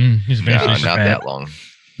 He's No, eventually, not that long.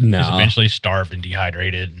 he's No. eventually starved and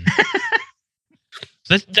dehydrated.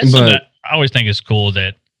 That's something that I always think is cool,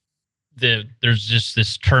 that there's just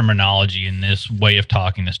this terminology and this way of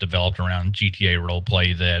talking that's developed around GTA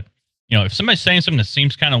roleplay that, if somebody's saying something that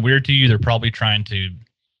seems kind of weird to you, they're probably trying to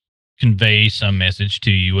convey some message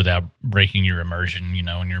to you without breaking your immersion, and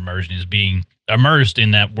your immersion is being immersed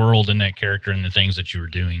in that world and that character and the things that you were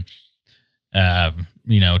doing. Trying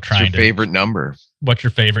What's your favorite number? What's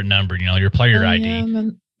your favorite number? Your player ID. And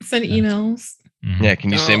then send emails. Mhm. Yeah,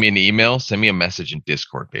 can you send me an email? Send me a message in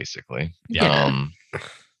Discord, basically. Yeah.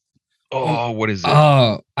 What is it?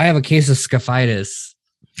 Oh, I have a case of scaphitis.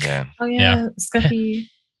 Yeah. Oh yeah, Scuffy.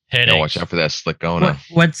 Headaches. Watch out for that slickona.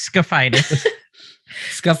 What's scaphitis?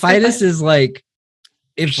 Scaphitis is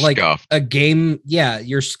if Scuffed. a game,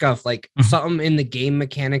 you're scuffed. Something in the game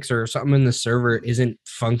mechanics or something in the server isn't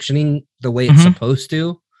functioning the way it's supposed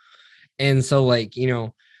to, and so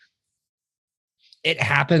it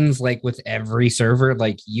happens with every server.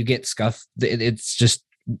 You get scuffed. It's just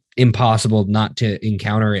impossible not to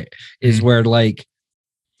encounter it. Is where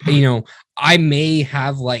I may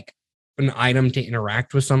have an item to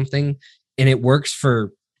interact with something, and it works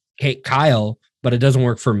for Kyle, but it doesn't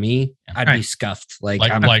work for me. I'd be scuffed. like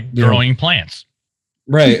I'm, growing plants.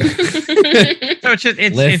 right. So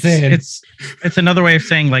it's another way of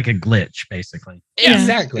saying a glitch, basically. Yeah.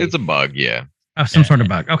 Exactly. It's a bug, yeah. Oh, some sort of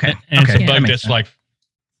bug. Okay. And Okay. it's a that bug makes that's sense.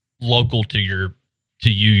 local to you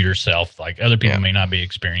yourself. Other people may not be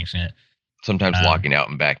experiencing it. Sometimes Um, logging out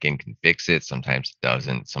and back in can fix it. Sometimes it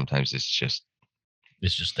doesn't. Sometimes it's just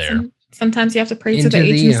there. Sometimes you have to pray to the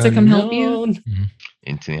agents to come help you.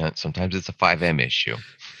 into sometimes it's a 5M issue.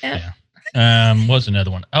 What was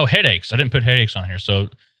another one? Oh, headaches. I didn't put headaches on here. So,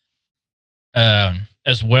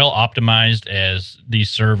 as well optimized as these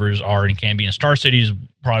servers are and can be, and Star City is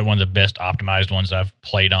probably one of the best optimized ones I've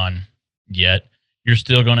played on yet. You're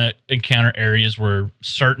still going to encounter areas where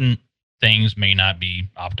certain things may not be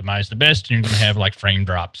optimized the best, and you're going to have frame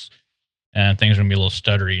drops. and things are gonna be a little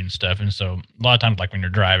stuttery and stuff. And so a lot of times, like when you're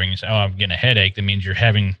driving, you say, "Oh, I'm getting a headache." That means you're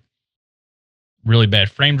having really bad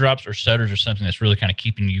frame drops or stutters or something that's really kind of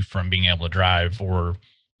keeping you from being able to drive or,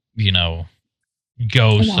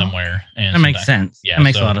 go Wow. somewhere. And That makes sometimes- sense. Yeah, That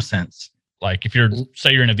makes so- a lot of sense. Like if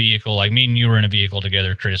say you're in a vehicle, like me and you were in a vehicle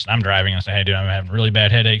together, Chris, and I'm driving, and I say, "Hey, dude, I'm having really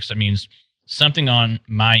bad headaches." That means something on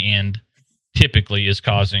my end typically is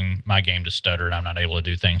causing my game to stutter, and I'm not able to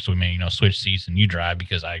do things. So we may, switch seats and you drive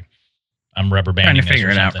because I'm rubber banding Trying to figure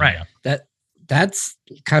it out, right. That's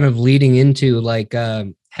kind of leading into like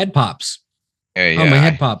head pops. Yeah, Oh, my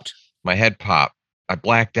head popped. My head popped. I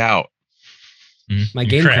blacked out. My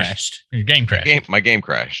game crashed. Your game crashed. My game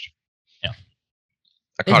crashed. Yeah.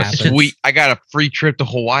 I caught happens. a sweet. I got a free trip to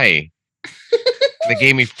Hawaii. They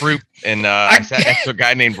gave me fruit, and I sat next to a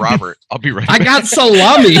guy named Robert. I'll be right I back. got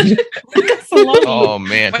salami. Salami. Oh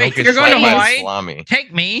man! Wait, don't get you're going to slapped by the Hawaii? salami.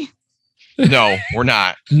 Take me. No, we're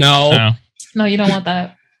not. No, No, No, you don't want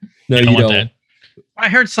that. no, I you don't want don't. I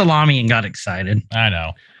heard salami and got excited. that. I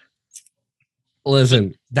know.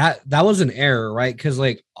 Listen, that was an error, right? Because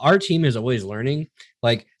like our team is always learning.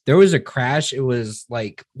 Like there was a crash. It was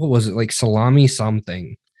like, what was it? Like salami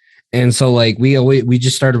something. And so like we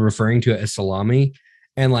just started referring to it as salami.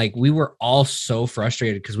 And like we were all so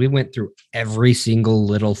frustrated because we went through every single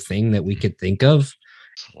little thing that we could think of.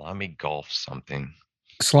 Salami golf something.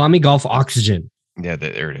 Salami golf oxygen. Yeah,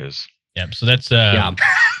 there it is. Yep. So that's Yeah.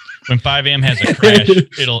 when 5M has a crash,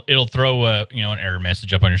 it'll throw an error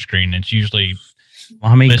message up on your screen. It's usually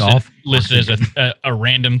Salami golf. listed as a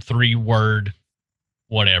random 3-word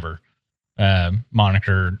whatever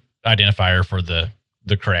moniker identifier for the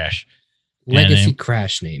crash. Legacy then-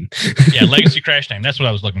 crash name. Yeah, legacy crash name. That's what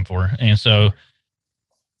I was looking for. And so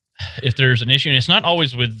if there's an issue, and it's not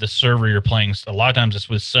always with the server you're playing, a lot of times it's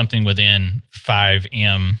with something within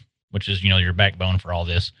 5M, which is your backbone for all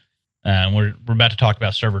this. We're about to talk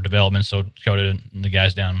about server development, so Dakota and the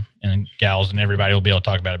guys down and gals and everybody will be able to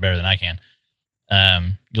talk about it better than I can.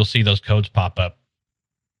 You'll see those codes pop up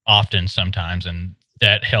often sometimes, and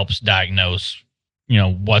that helps diagnose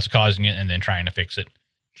what's causing it and then trying to fix it.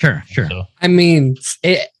 Sure. So I mean,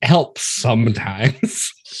 it helps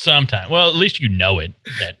sometimes. sometimes, well, at least you know it.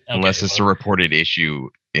 That okay, Unless it's a well, reported issue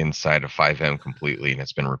inside of 5M completely, and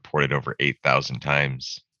it's been reported over 8,000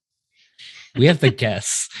 times. We have to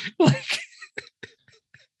guess. Like,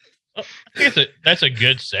 I think that's a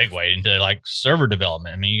good segue into like server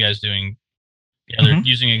development. I mean, you guys doing, they're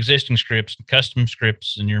using existing scripts, custom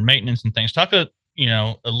scripts, and your maintenance and things. Talk a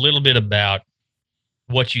little bit about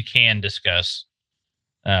what you can discuss.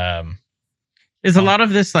 Is a lot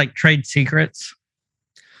of this like trade secrets?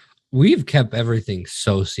 we've kept everything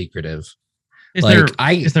so secretive. Is Like,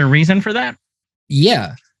 there a reason for that?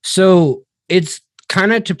 Yeah. So it's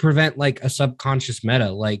kind of to prevent like a subconscious meta.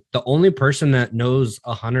 Like the only person that knows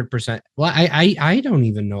 100%. Well, I don't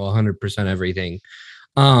even know 100% everything.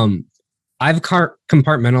 I've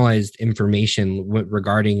compartmentalized information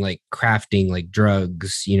regarding like crafting, like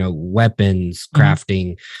drugs, weapons,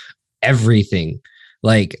 crafting, everything.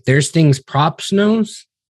 Like there's things Props knows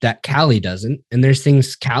that Callie doesn't, and there's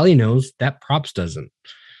things Callie knows that Props doesn't.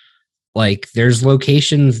 Like there's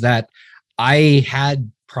locations that I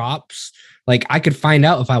had Props, like I could find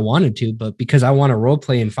out if I wanted to, but because I want to role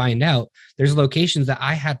play and find out, there's locations that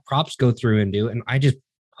I had Props go through and do, and I just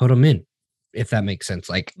put them in, if that makes sense.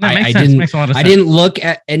 Like That makes I sense. didn't, Makes a lot of I sense. didn't look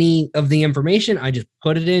at any of the information. I just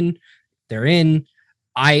put it in. They're in.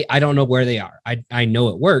 I don't know where they are. I know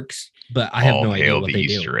it works, but I have All no idea hail what the they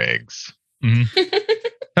Easter do. eggs.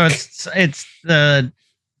 So it's the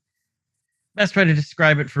best way to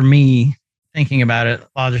describe it for me, thinking about it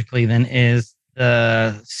logically, then is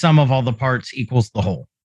the sum of all the parts equals the whole,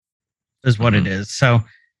 is what it is. So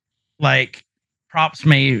like Props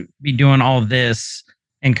may be doing all this,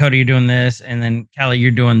 and Cody, you're doing this, and then Callie,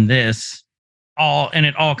 you're doing this, and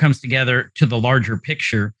it all comes together to the larger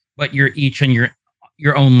picture, but you're each in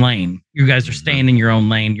your own lane. You guys are staying in your own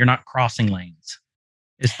lane. You're not crossing lanes.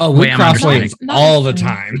 Is Oh, the we way I'm cross understanding. lanes Not all the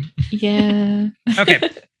necessarily. time. Yeah. Okay.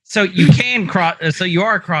 So you can cross. So you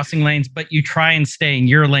are crossing lanes, but you try and stay in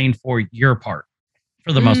your lane for your part,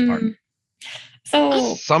 for the most part.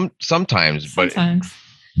 So Sometimes, but sometimes.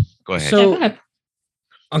 go ahead. So- Yeah, go ahead.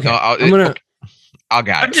 Okay, No, I'm gonna. I'll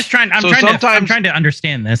got I'm it. just trying. I'm So trying sometimes- to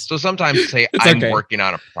understand this. So sometimes say It's I'm okay. working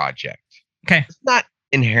on a project. Okay. It's not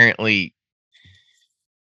inherently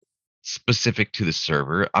specific to the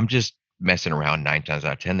server. I'm just messing around 9 times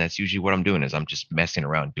out of 10. That's usually what I'm doing, is I'm just messing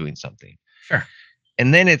around doing something. Sure.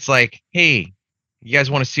 And then it's like, hey, you guys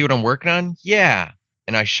want to see what I'm working on? Yeah.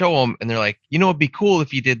 And I show them, and they're like, it'd be cool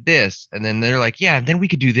if you did this. And then they're like, yeah, then we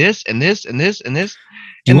could do this and this and this and this.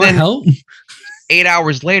 you want help? 8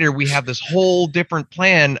 hours later, we have this whole different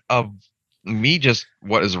plan of me just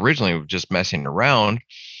what is originally just messing around,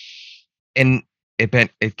 and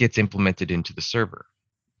it gets implemented into the server,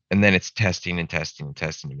 and then it's testing and testing and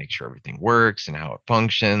testing to make sure everything works and how it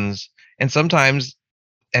functions. And sometimes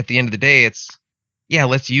at the end of the day, it's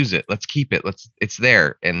let's use it, let's keep it, it's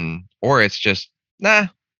there, or it's just nah,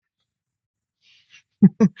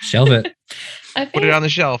 shelve it. put it on the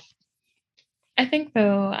shelf. I think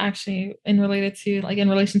though, actually, in relation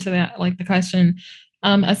to that, like the question,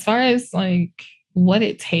 as far as like what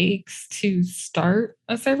it takes to start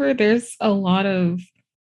a server, there's a lot of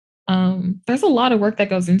work that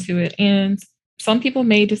goes into it, and some people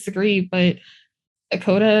may disagree, but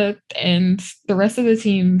Coda and the rest of the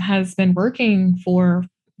team we've been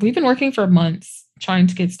working for months trying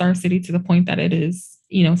to get Star City to the point that it is,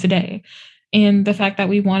 today. And the fact that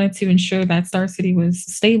we wanted to ensure that Star City was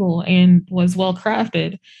stable and was well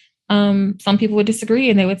crafted. Some people would disagree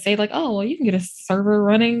and they would say like, oh, well, you can get a server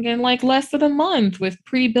running in like less than a month with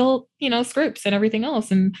pre-built, scripts and everything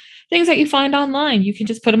else and things that you find online. You can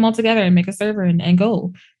just put them all together and make a server and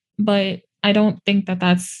go. But I don't think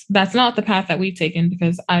that's not the path that we've taken,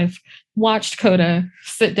 because I've watched Coda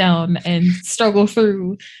sit down and struggle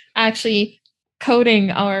through actually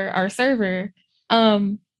coding our server.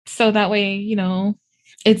 So that way,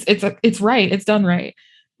 it's right, it's done right,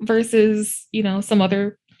 versus, some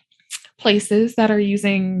other places that are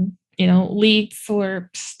using, leaks or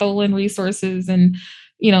stolen resources and,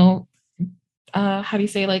 how do you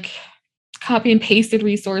say, like copy and pasted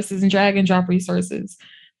resources and drag and drop resources.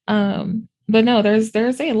 But no, there's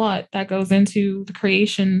a lot that goes into the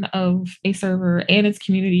creation of a server and its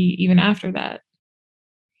community even after that.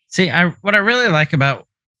 See, what I really like about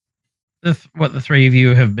what the three of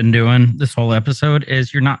you have been doing this whole episode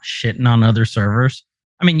is you're not shitting on other servers.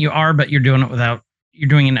 I mean, you are, but you're doing it you're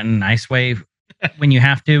doing it in a nice way when you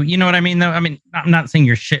have to. You know what I mean, though? I mean, I'm not saying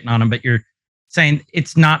you're shitting on them, but you're saying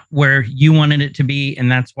it's not where you wanted it to be,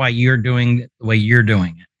 and that's why you're doing it the way you're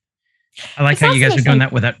doing it. I like how you guys are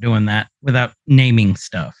doing that without naming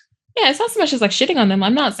stuff. Yeah, it's not so much as like shitting on them.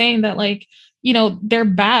 I'm not saying that like, they're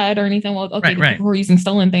bad or anything. Well, okay, right. People who are using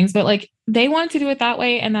stolen things, but like they wanted to do it that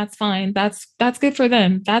way, and that's fine. That's good for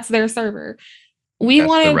them. That's their server. That's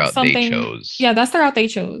wanted something. Yeah, that's the route they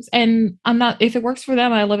chose. And if it works for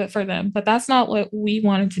them, I love it for them. But that's not what we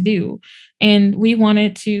wanted to do. And we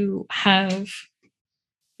wanted to have,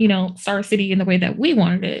 Star City in the way that we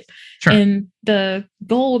wanted it. Sure. And the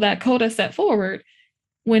goal that Coda set forward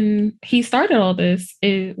when he started all this,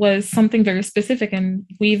 it was something very specific, and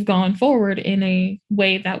we've gone forward in a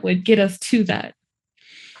way that would get us to that.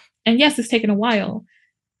 And yes, it's taken a while.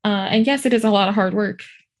 And yes, it is a lot of hard work.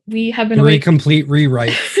 We have been complete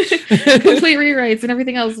rewrites and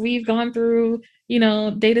everything else. We've gone through,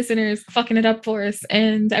 data centers fucking it up for us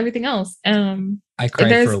and everything else. I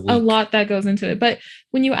cried there's for a week. A lot that goes into it. But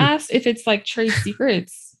when you ask if it's like trade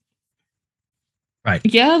secrets, right?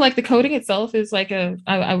 Yeah, like the coding itself is like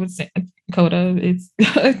I would say Coda is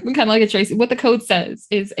kind of like a trade. What the code says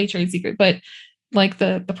is a trade secret, but like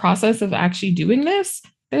the process of actually doing this,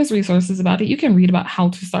 there's resources about it. You can read about how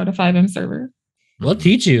to start a FiveM server. We'll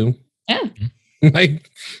teach you. Yeah. Like,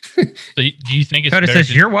 so do you think it's Coda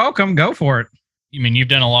says you're welcome, go for it. I mean, you've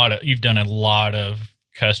done a lot of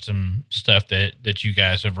custom stuff that you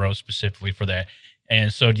guys have wrote specifically for that.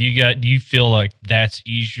 And so do you feel like that's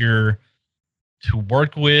easier to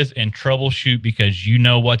work with and troubleshoot because you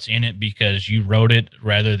know what's in it because you wrote it,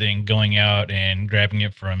 rather than going out and grabbing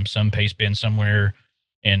it from some paste bin somewhere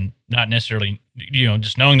and not necessarily,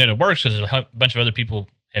 just knowing that it works because a bunch of other people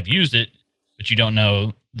have used it, but you don't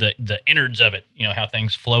know the innards of it, how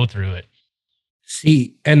things flow through it.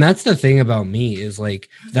 See, and that's the thing about me is like,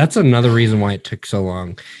 that's another reason why it took so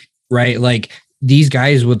long, right? Like these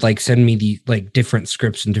guys would like send me the like different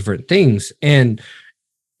scripts and different things. And,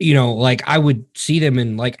 like I would see them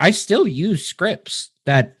and like, I still use scripts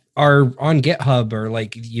that are on GitHub or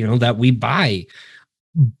like, that we buy,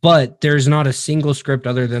 but there's not a single script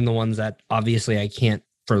other than the ones that obviously I can't,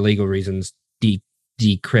 for legal reasons,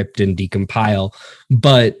 decrypt and decompile,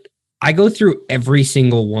 but I go through every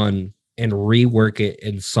single one and rework it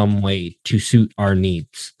in some way to suit our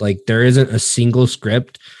needs. Like there isn't a single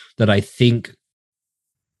script that I think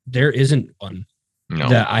there isn't one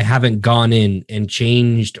that I haven't gone in and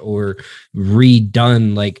changed or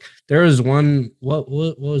redone. Like there was one, what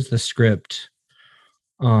was the script?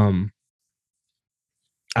 I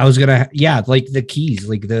was gonna, like the keys,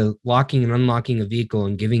 like the locking and unlocking a vehicle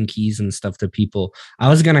and giving keys and stuff to people. I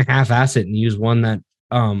was gonna half-ass it and use one that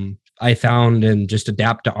I found and just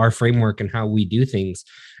adapt to our framework and how we do things.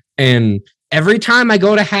 And every time I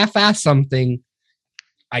go to half-ass something,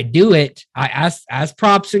 I do it. I ask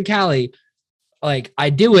Props and Callie, like I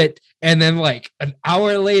do it, and then like an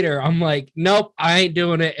hour later, I'm like, nope, I ain't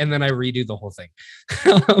doing it, and then I redo the whole thing.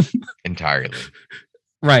 Entirely.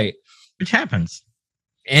 Right. Which happens.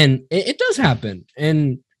 And it does happen.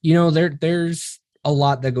 And you know, there's a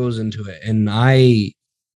lot that goes into it. And I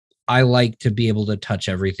like to be able to touch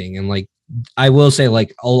everything. And like I will say,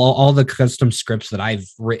 like all the custom scripts that I've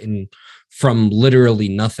written from literally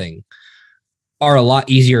nothing are a lot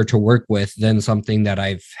easier to work with than something that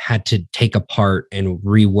I've had to take apart and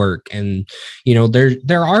rework. And you know,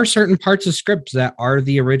 there are certain parts of scripts that are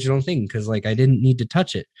the original thing, because like I didn't need to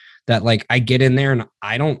touch it. That like I get in there and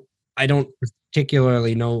I don't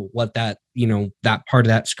particularly know what that, you know, that part of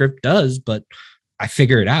that script does, but I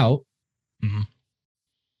figure it out.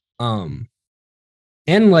 Mhm.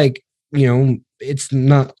 And like, you know, it's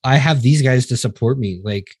not, I have these guys to support me.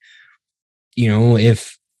 Like, you know,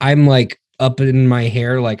 if I'm like up in my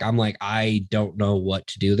hair, like I'm like, I don't know what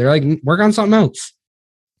to do, they're like, work on something else.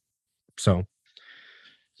 So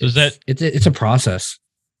is that it's a process.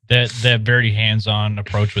 that very hands-on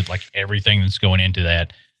approach with like everything that's going into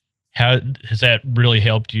that, how has that really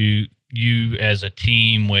helped you as a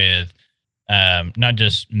team with not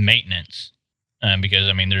just maintenance, because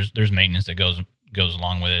I mean there's maintenance that goes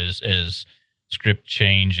along with it as script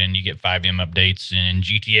change, and you get 5M updates and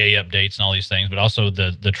GTA updates and all these things, but also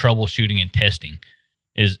the troubleshooting and testing.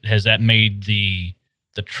 Has that made the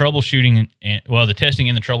troubleshooting and the testing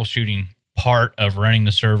and the troubleshooting part of running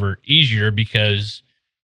the server easier because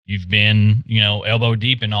you've been, you know, elbow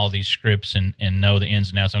deep in all these scripts and know the ins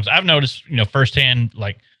and outs? I've noticed, you know, firsthand,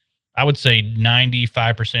 like I would say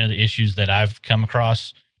 95% of the issues that I've come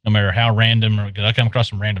across, no matter how random, or I come across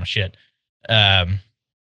some random shit,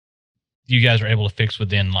 you guys are able to fix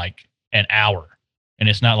within like an hour. And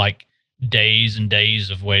it's not like days and days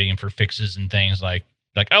of waiting for fixes and things like,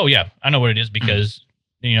 oh yeah, I know what it is, because,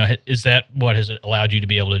 you know, is that what has allowed you to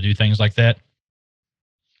be able to do things like that?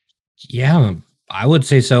 Yeah, I would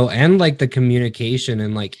say so. And like the communication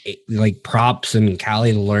and like Props and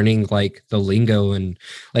Callie learning like the lingo, and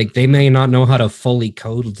like they may not know how to fully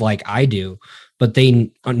code like I do, but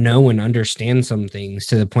they know and understand some things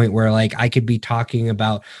to the point where like I could be talking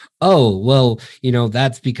about, oh, well, you know,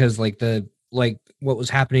 that's because like what was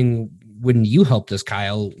happening when you helped us,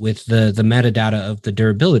 Kyle, with the metadata of the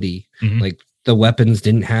durability. Mhm. Like the weapons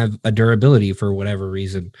didn't have a durability for whatever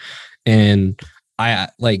reason. And I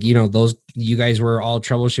like, you know, you guys were all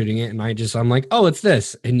troubleshooting it, and I'm like, oh, it's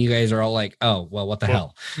this. And you guys are all like, oh, well, what the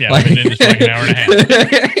hell? Yeah, like, we've been in this for like an hour and a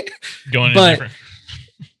half. Going in different.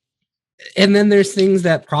 And then there's things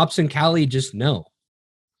that Props and Callie just know.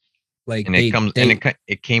 Like, and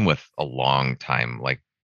it came with a long time, like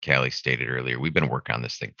Callie stated earlier. We've been working on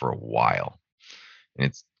this thing for a while, and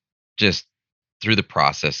it's just through the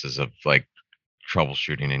processes of like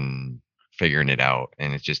troubleshooting and figuring it out,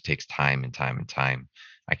 and it just takes time and time and time.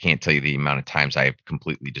 I can't tell you the amount of times I've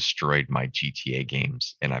completely destroyed my GTA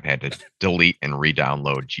games, and I've had to delete and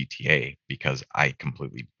re-download GTA because I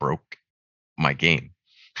completely broke my game.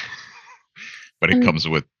 But it comes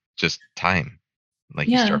with just time. Like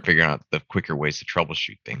you start figuring out the quicker ways to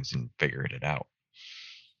troubleshoot things and figuring it out.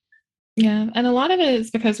 Yeah, and a lot of it is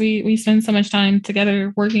because we spend so much time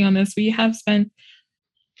together working on this. We have spent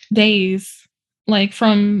days, like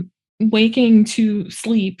from waking to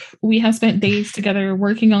sleep. We have spent days together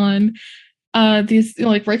working on these,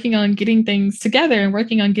 like working on getting things together and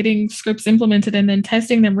working on getting scripts implemented and then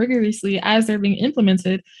testing them rigorously as they're being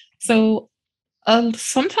implemented. So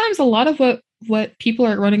sometimes a lot of what people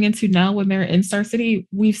are running into now when they're in Star City,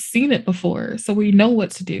 we've seen it before, so we know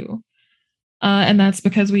what to do. And that's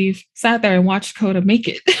because we've sat there and watched Coda make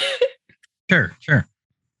it. Sure.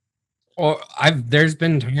 Or there's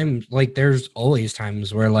been times, like there's always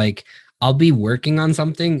times where like I'll be working on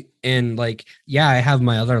something and like, yeah, I have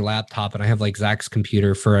my other laptop and I have like Zach's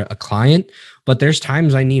computer for a client, but there's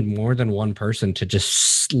times I need more than one person to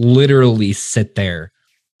just literally sit there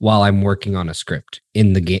while I'm working on a script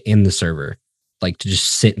in the server, like to just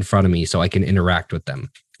sit in front of me so I can interact with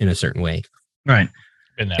them in a certain way. Right.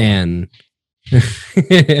 And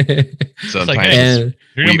sometimes like, hey,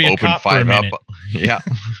 we open 5M up. Yeah.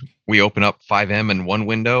 We open up 5M in one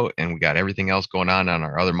window and we got everything else going on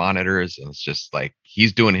our other monitors. And it's just like,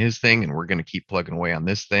 he's doing his thing and we're going to keep plugging away on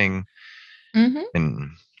this thing. Mm-hmm.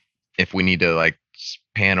 And if we need to like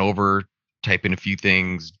pan over, type in a few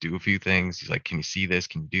things, do a few things, he's like, can you see this?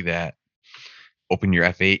 Can you do that? Open your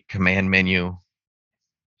F8 command menu.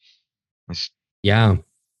 Yeah.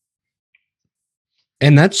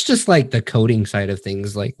 And that's just like the coding side of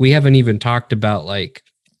things. Like we haven't even talked about like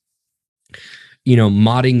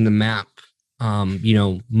modding the map,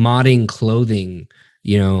 modding clothing,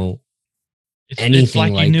 It's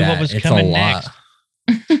anything like you knew that. what was It's a coming lot.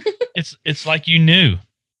 next. It's like you knew.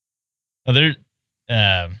 There,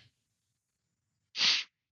 that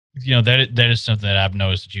is something that I've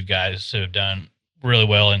noticed that you guys have done really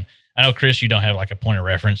well. And I know, Chris, you don't have like a point of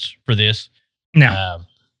reference for this. No.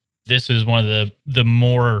 This is one of the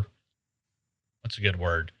more, what's a good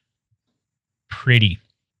word? Pretty,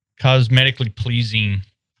 cosmetically pleasing,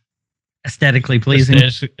 Aesthetically pleasing.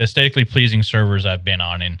 aesthetically pleasing servers I've been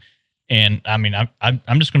on. And I mean,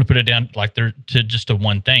 I'm just going to put it down like they're to just a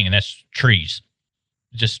one thing, and that's trees.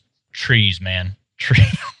 Just trees, man. Tree.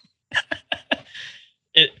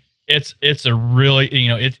 It's a really,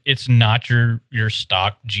 it's not your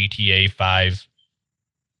stock GTA 5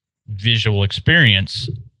 visual experience.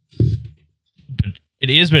 But it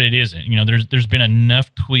is, but it isn't. There's been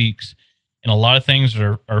enough tweaks, and a lot of things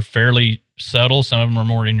are fairly subtle. Some of them are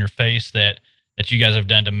more in your face that you guys have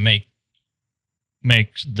done to make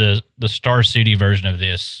the Star City version of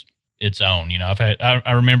this its own.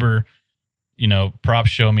 I remember, props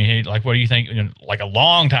showing me, hey, like, what do you think? Like a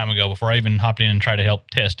long time ago, before I even hopped in and tried to help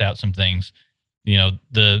test out some things,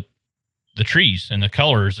 the trees and the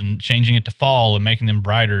colors and changing it to fall and making them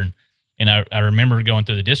brighter. And I remember going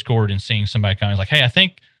through the Discord and seeing somebody comment like, hey, I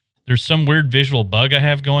think there's some weird visual bug I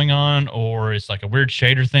have going on, or it's like a weird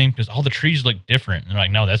shader thing because all the trees look different. And they're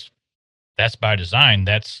like, no, that's by design.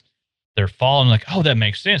 That's their fall. And I'm like, oh, that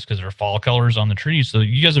makes sense because there are fall colors on the trees. So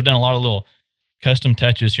you guys have done a lot of little custom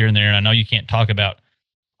touches here and there. And I know you can't talk about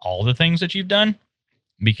all the things that you've done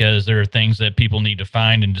because there are things that people need to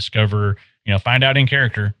find and discover, find out in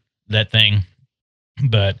character, that thing.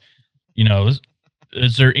 But,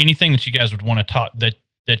 is there anything that you guys would want to talk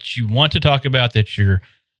that you want to talk about that you're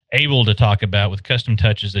able to talk about with custom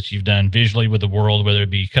touches that you've done visually with the world, whether it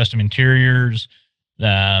be custom interiors,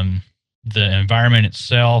 the environment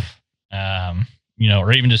itself,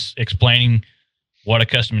 or even just explaining what a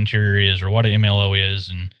custom interior is or what an MLO is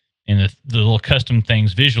and the little custom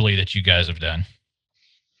things visually that you guys have done?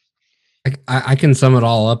 I can sum it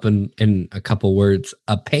all up in a couple words.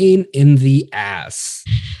 A pain in the ass.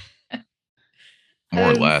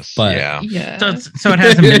 More or less. But- yeah. So it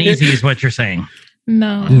hasn't been easy, is what you're saying.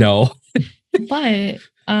 No. But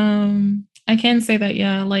I can say that,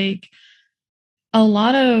 yeah, like a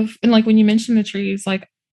lot of, and like when you mentioned the trees, like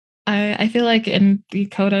I feel like, and the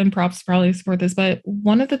Coda and props probably support this, but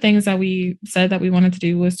one of the things that we said that we wanted to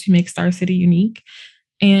do was to make Star City unique.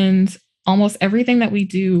 And almost everything that we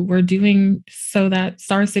do, we're doing so that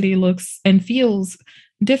Star City looks and feels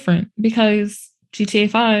different, because GTA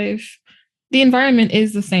 5, the environment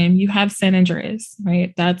is the same. You have San Andreas,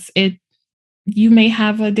 right? That's it. You may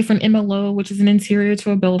have a different MLO, which is an interior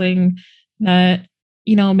to a building that,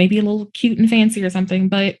 maybe a little cute and fancy or something,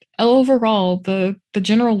 but overall, the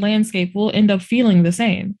general landscape will end up feeling the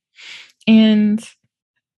same. And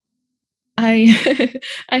I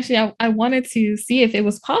actually, I wanted to see if it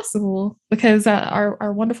was possible, because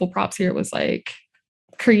our wonderful props here was like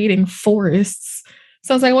creating forests.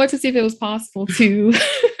 So I was like, I wanted to see if it was possible to,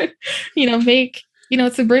 make,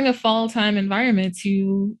 to bring a fall time environment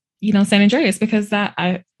to, San Andreas, because that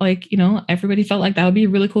everybody felt like that would be a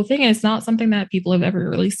really cool thing. And it's not something that people have ever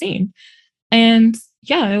really seen. And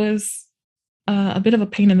yeah, it was a bit of a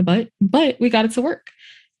pain in the butt, but we got it to work.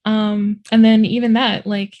 And then even that,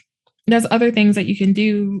 like, there's other things that you can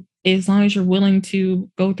do as long as you're willing to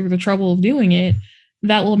go through the trouble of doing it,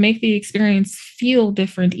 that will make the experience feel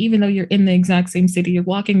different, even though you're in the exact same city, you're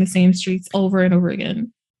walking the same streets over and over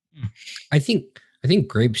again. I think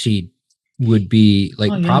Grapeseed would be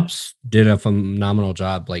like, yeah. props did a phenomenal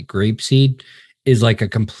job. Like Grapeseed is like a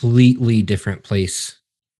completely different place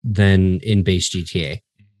than in base GTA.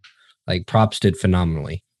 Like props did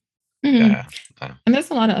phenomenally. Mhm. Yeah. And there's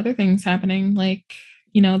a lot of other things happening, like,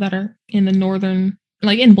 that are in the northern,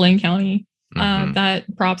 like in Blaine County, Mhm.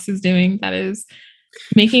 that props is doing, that is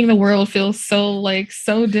making the world feel so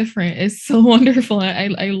different. It's so wonderful. I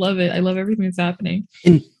love it. I love everything that's happening.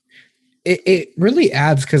 And it really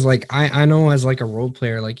adds, because like I know as like a role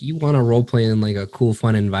player, like you want to role play in like a cool,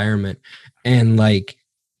 fun environment, and like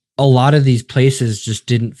a lot of these places just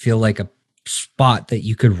didn't feel like a spot that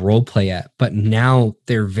you could role play at, but now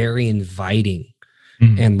they're very inviting.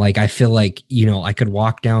 And like I feel like, I could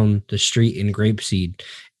walk down the street in Grapeseed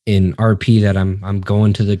in RP that I'm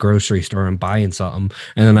going to the grocery store and buying something,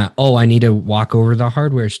 and then I need to walk over to the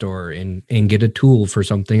hardware store and get a tool for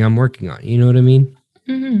something I'm working on. You know what I mean?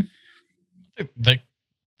 Mm-hmm.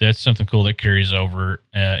 That's something cool that carries over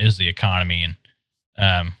is the economy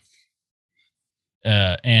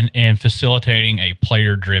and facilitating a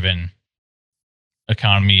player-driven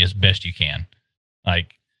economy as best you can.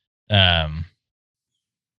 Like,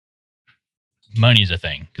 money is a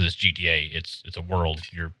thing because it's GTA. It's a world.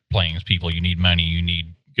 You're playing as people. You need money. You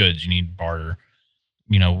need goods. You need barter.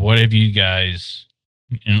 You know, what have you guys?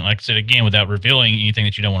 And like I said again, without revealing anything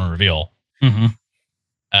that you don't want to reveal,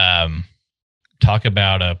 talk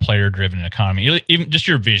about a player-driven economy. Even just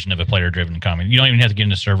your vision of a player-driven economy. You don't even have to get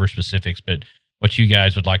into server specifics, but what you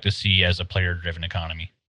guys would like to see as a player-driven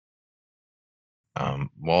economy.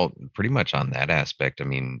 Well, pretty much on that aspect. I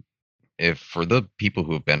mean, if for the people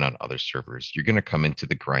who have been on other servers, you're going to come into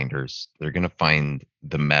the grinders. They're going to find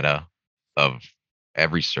the meta of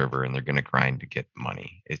every server, and they're going to grind to get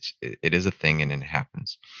money. It is a thing, and it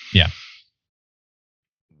happens. Yeah.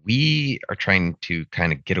 We are trying to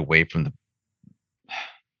kind of get away from the,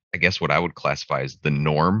 I guess what I would classify as the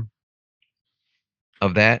norm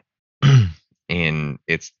of that. And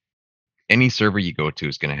it's any server you go to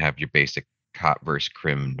is going to have your basic cop versus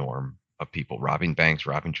crim norm of people robbing banks,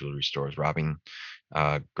 robbing jewelry stores, robbing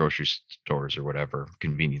grocery stores or whatever,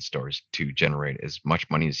 convenience stores, to generate as much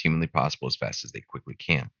money as humanly possible as fast as they quickly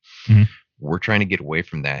can. Mhm. We're trying to get away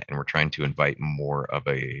from that, and we're trying to invite more of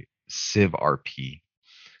a Civ RP.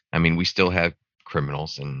 I mean, we still have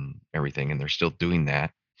criminals and everything, and they're still doing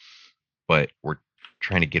that, but we're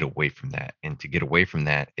trying to get away from that. And to get away from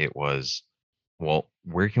that, it was, well,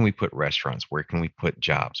 where can we put restaurants? Where can we put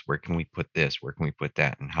jobs? Where can we put this? Where can we put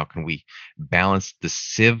that? And how can we balance the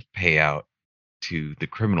Civ payout to the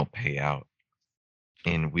criminal payout?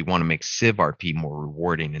 And we want to make Civ RP more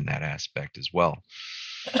rewarding in that aspect as well.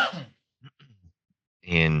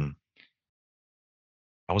 And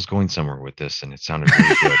I was going somewhere with this, and it sounded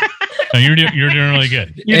really good. No, you're doing really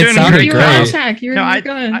good. You're It doing sounded great. You were on great. track. You're, No, you're I-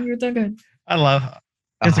 good. I- You're doing good. I love.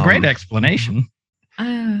 It's a great Um, explanation.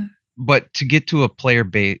 But to get to a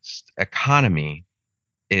player-based economy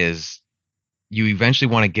is you eventually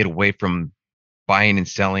want to get away from buying and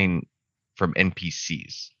selling from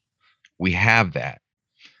NPCs. We have that,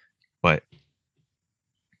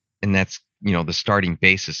 and that's, the starting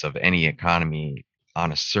basis of any economy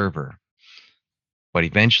on a server. But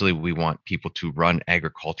eventually we want people to run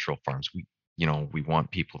agricultural farms. We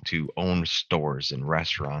want people to own stores and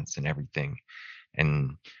restaurants and everything.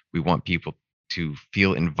 And we want people to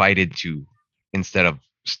feel invited to, instead of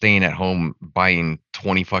staying at home buying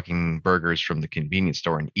 20 fucking burgers from the convenience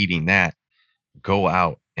store and eating that, go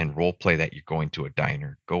out and role play that you're going to a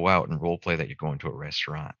diner. Go out and role play that you're going to a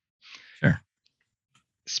restaurant. Sure.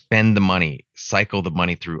 Spend the money, cycle the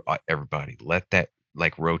money through everybody. Let that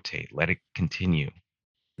rotate, let it continue.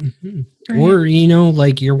 Mhm. Right. Or,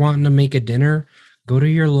 like you're wanting to make a dinner, go to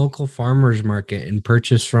your local farmer's market and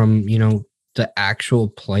purchase from, the actual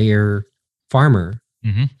player farmer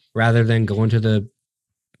Mhm. rather than going to the,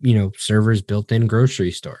 server's built-in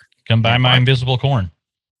grocery store Come buy Yeah, my buy- invisible corn.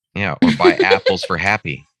 Yeah, or buy apples for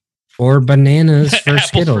Happy. or bananas for Apples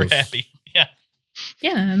Skittles. for happy. Yeah.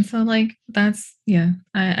 Yeah, and so that's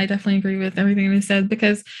I definitely agree with everything you said,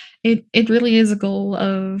 because it really is a goal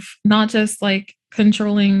of not just like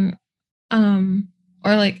controlling or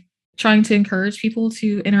like trying to encourage people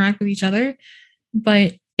to interact with each other,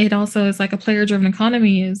 but it also is like a player driven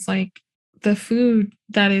economy is like the food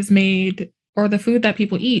that is made or the food that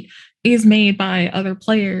people eat is made by other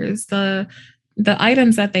players. The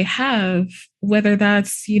items that they have, whether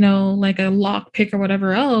that's, like a lock pick or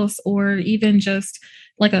whatever else, or even just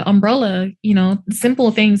like an umbrella, simple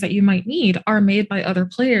things that you might need are made by other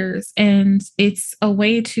players. And it's a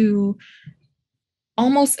way to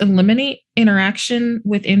almost eliminate interaction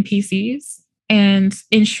with NPCs and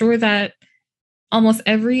ensure that almost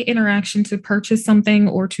every interaction to purchase something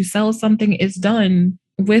or to sell something is done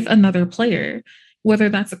with another player, whether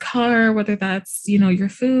that's a car, whether that's, your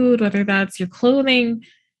food, whether that's your clothing.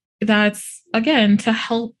 That's, again, to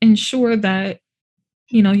help ensure that,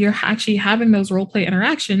 you're actually having those role play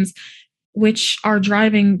interactions, which are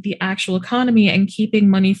driving the actual economy and keeping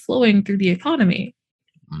money flowing through the economy.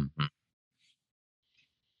 Mhm.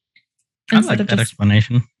 I Instead like of that just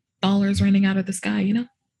explanation. dollars raining out of the sky,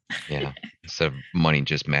 Yeah, instead of money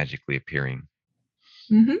just magically appearing.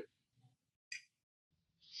 Mm-hmm.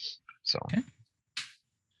 So Okay.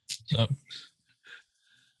 So,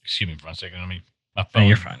 excuse me for one second. My No, phone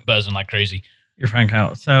you're fine. buzzing like crazy. You're fine,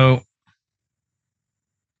 Kyle. So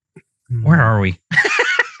where are we?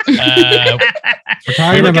 Uh, We're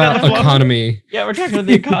talking looking at about the floor? economy. Yeah, we're talking about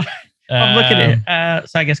the economy. I'm looking at it.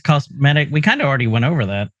 So I guess cosmetic. We kind of already went over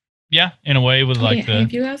that. Yeah, in a way, with like Okay, if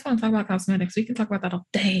the you guys want to talk about cosmetics, we can talk about that all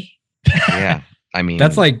day. yeah, I mean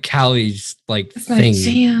That's like Callie's That's my thing.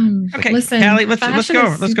 jam. Okay, Listen, Callie, let's fashion go is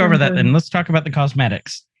over let's super go over that then. important. Let's talk about the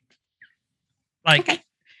cosmetics. Like Okay.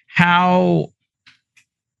 how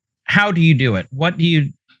how do you do it?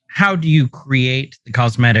 How do you create the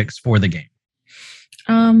cosmetics for the game?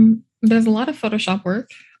 There's a lot of Photoshop work,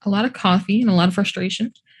 a lot of coffee, and a lot of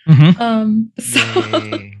frustration. So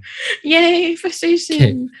yay,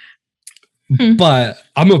 frustration. But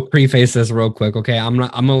I'm gonna preface this real quick, okay? I'm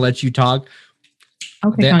gonna let you talk.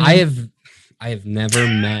 Okay, I have never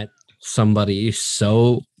met somebody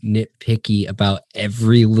so nitpicky about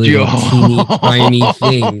every little teeny tiny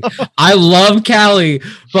thing. I love Callie,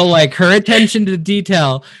 but like her attention to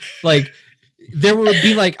detail, like there would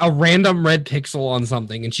be like a random red pixel on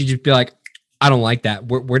something, and she'd just be like, "I don't like that.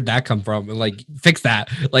 Where'd that come from?" And like, fix that.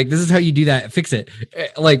 Like, this is how you do that. Fix it.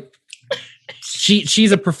 Like,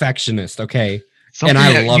 she's a perfectionist, okay? Something and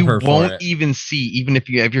I that love you her for won't it. even see, even if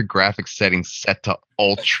you have your graphics settings set to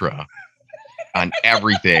ultra on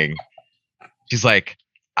everything. She's like,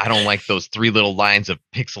 I don't like those 3 little lines of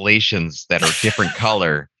pixelations that are different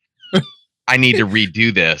color. I need to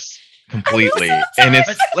redo this completely. And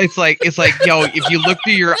it's like, yo, if you look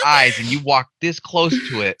through your eyes and you walk this close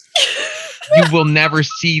to it, you will never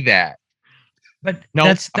see that. But Nope,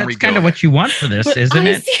 that's I'm kind redoing of what you want for this, But isn't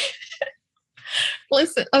it?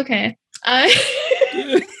 Listen, okay.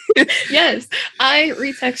 Yes, I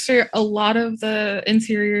retexture a lot of the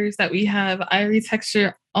interiors that we have. I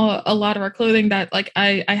retexture a lot of our clothing that like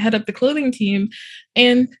I head up the clothing team,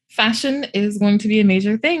 and fashion is going to be a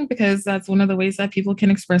major thing because that's one of the ways that people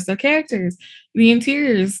can express their characters. The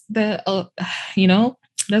interiors that,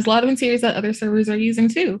 there's a lot of interiors that other servers are using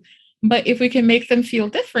too. But if we can make them feel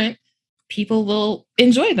different, people will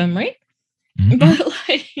enjoy them, right? Mhm. But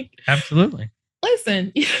like, Absolutely.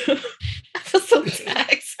 listen, I feel so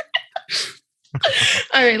taxed.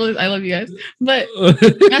 All right, I love you guys. But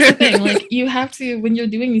that's the thing. Like, you have to, when you're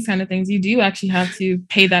doing these kind of things, you do actually have to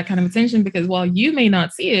pay that kind of attention because while you may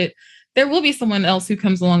not see it, there will be someone else who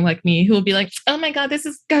comes along like me who will be like, oh my God, this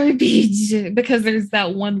is garbage. Because there's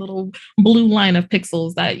that one little blue line of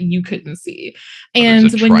pixels that you couldn't see. And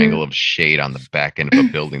there's a when triangle of shade on the back end of a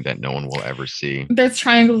building that no one will ever see. there's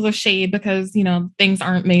triangles of shade because things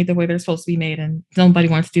aren't made the way they're supposed to be made, and nobody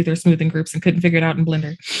wants to do their smoothing groups and couldn't figure it out in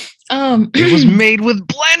Blender. It was made with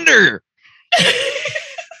Blender.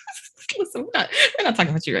 Listen, we're not talking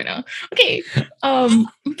about you right now. Okay. But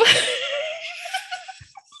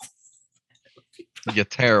You're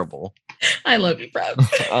terrible. I love you, bro.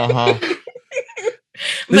 Uh-huh.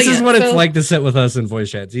 This is what it's like to sit with us in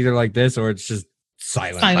voice chats. Either like this or it's just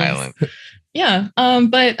silent. Silent. Yeah.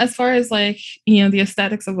 But as far as like, the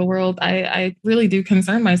aesthetics of the world, I really do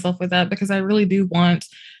concern myself with that because I really do want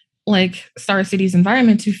like Star City's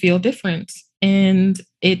environment to feel different, and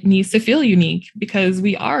it needs to feel unique because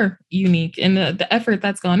we are unique, and the effort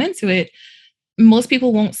that's gone into it, most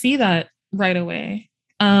people won't see that right away.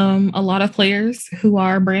 A lot of players who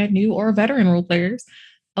are brand new or veteran role players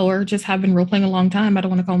or just have been role playing a long time, I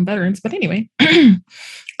don't want to call them veterans, but anyway,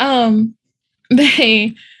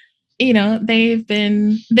 they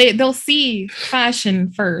they'll see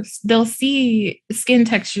fashion first. They'll see skin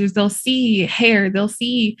textures. They'll see hair. They'll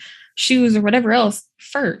see shoes or whatever else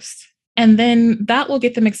first. And then that will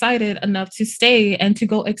get them excited enough to stay and to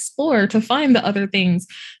go explore, to find the other things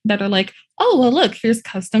that are like, oh, well, look, here's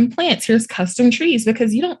custom plants. Here's custom trees,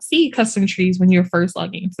 because you don't see custom trees when you're first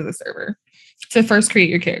logging into the server to first create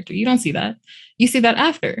your character. You don't see that. You see that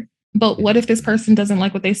after. But what if this person doesn't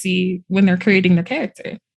like what they see when they're creating their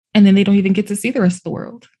character? And then they don't even get to see the rest of the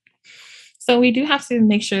world. So we do have to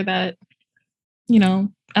make sure that,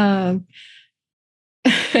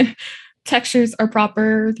 textures are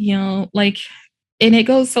proper, and it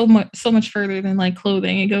goes so much further than like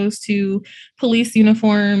clothing. It goes to police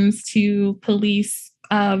uniforms, to police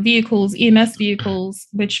vehicles, EMS vehicles,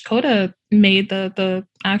 which Coda made the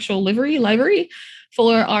actual livery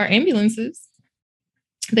for our ambulances.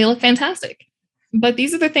 They look fantastic. But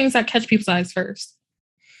these are the things that catch people's eyes first.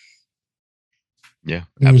 Yeah,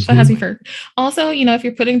 So absolutely. it has to be first. Also, if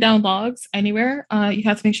you're putting down logs anywhere, you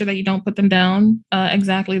have to make sure that you don't put them down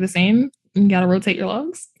exactly the same. You got to rotate your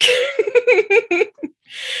logs.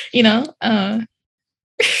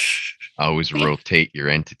 Always rotate your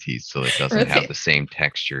entities so it doesn't have the same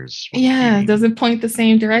textures. Yeah, it doesn't point the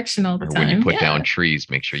same direction all the time. When you put down trees,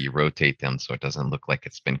 make sure you rotate them so it doesn't look like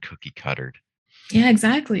it's been cookie cuttered. Yeah,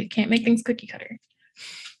 exactly. Can't make things cookie cutter.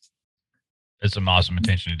 It's some awesome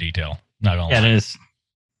attention to detail. Not gonna Yeah, lie. it is.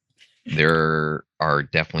 There are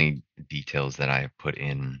definitely details that I have put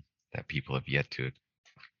in that people have yet to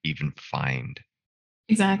even find.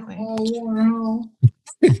 Exactly.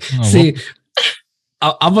 See,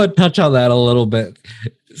 I'm going to touch on that a little bit.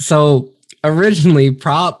 So originally,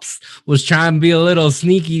 Props was trying to be a little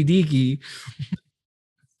sneaky deaky.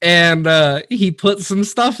 and he put some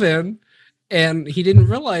stuff in, and he didn't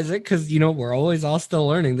realize it because we're always all still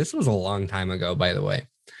learning. This was a long time ago, by the way.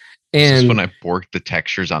 Is this And when I borked the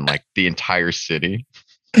textures on like the entire city?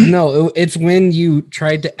 no, it's when you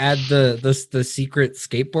tried to add the secret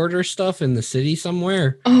skateboarder stuff in the city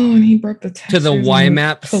somewhere Oh, and he broke the to textures the and Y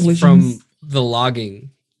maps from collisions. the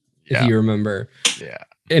logging, if Yeah. you remember, Yeah.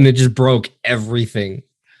 and it just broke everything.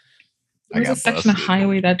 I There was a got section of busted.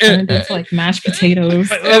 highway that turned into like mashed potatoes.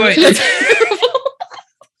 Wait. It was terrible.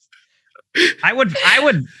 I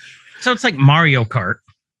would. So it's like Mario Kart,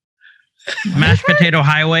 mashed potato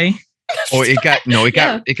highway. Oh, it got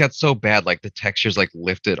Yeah. it got so bad. Like the textures like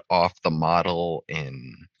lifted off the model,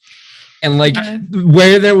 and And like Yeah.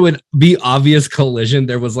 where there would be obvious collision,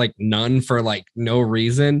 there was like none for like no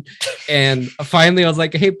reason. And finally I was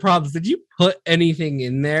like, hey, Probs, did you put anything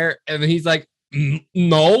in there? And he's like,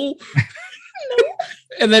 no.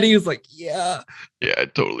 And then he was like, yeah. yeah, I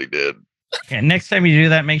totally did. Okay, next time you do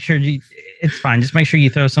that, make sure it's fine. Just make sure you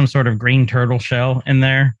throw some sort of green turtle shell in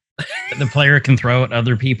there that the player can throw at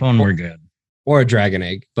other people, and we're good. Or a dragon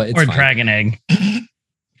egg, but it's Or fine. dragon egg.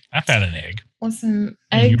 I found an egg. Listen,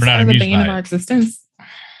 You eggs were not are the amused bane by of it. our existence.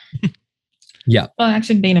 Yeah. Well,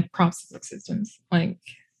 actually, bane of Props' existence. Like,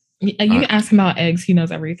 you can ask him about eggs. He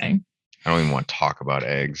knows everything. I don't even want to talk about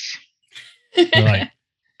eggs. We're like,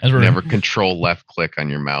 as we're Never control left click on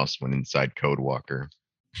your mouse when inside CodeWalker.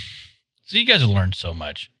 So you guys have learned so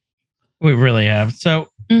much. We really have. So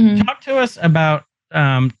Mhm. talk to us about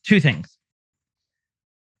two things.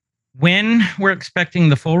 When we're expecting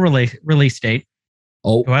the full release date,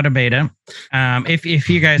 Oh, go out of beta. If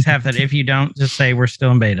you guys have that, if you don't, just say we're still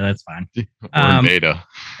in beta. That's fine. We're in beta.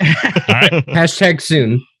 All right. hashtag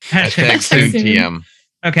soon. Hashtag soon Soon. TM.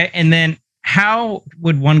 Okay, and then how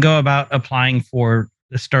would one go about applying for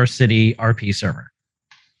the Star City RP server?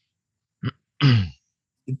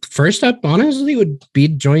 First up, honestly, would be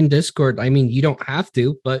join Discord. I mean, you don't have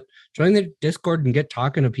to, but join the Discord and get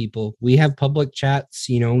talking to people. We have public chats,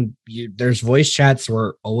 there's voice chats.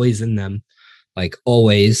 We're always in them. Like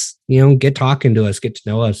always, get talking to us, get to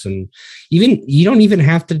know us. And even you don't even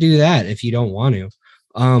have to do that if you don't want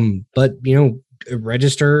to. But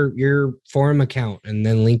register your forum account and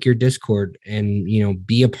then link your Discord and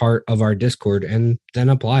be a part of our Discord and then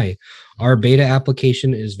apply. Our beta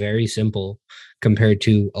application is very simple compared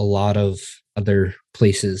to a lot of other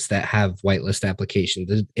places that have whitelist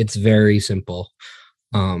applications. It's very simple.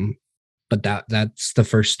 But that's the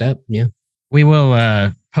first step. Yeah. We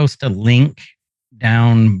will post a link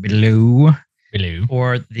down below Hello.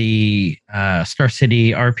 for the Star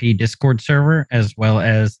City RP Discord server as well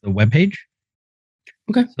as the webpage.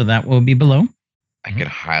 Okay. So that will be below. I could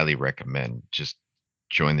highly recommend just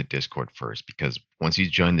join the Discord first, because once you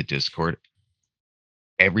join the Discord,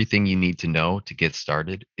 everything you need to know to get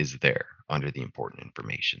started is there under the important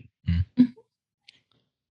information.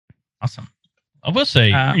 Awesome. I will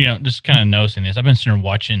say, just kind of noticing this. I've been sitting there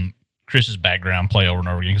watching Chris's background play over and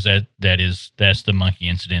over again because that's the monkey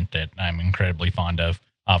incident that I'm incredibly fond of,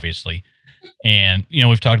 obviously. And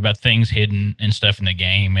we've talked about things hidden and stuff in the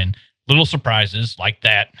game and little surprises like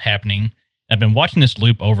that happening. I've been watching this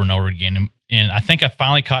loop over and over again, and I think I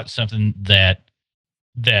finally caught something that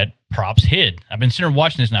Props hid. I've been sitting there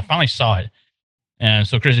watching this, and I finally saw it. And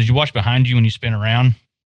so, Chris, as you watch behind you when you spin around,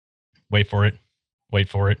 wait for it.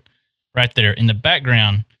 Right there in the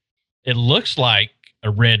background, it looks like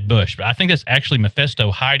a red bush, but I think that's actually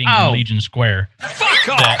Mephisto hiding in Legion Square. Fuck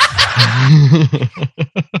off!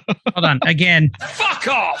 Hold on. Again. Fuck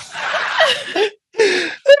off!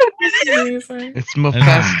 It's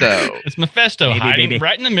Mephisto. It's Mephisto Maybe, hiding baby.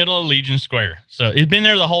 right in the middle of Legion Square. So it's been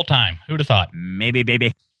there the whole time. Who'd have thought? Maybe,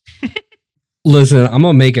 baby. Listen, I'm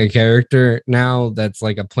gonna make a character now that's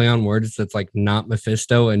like a play on words that's like not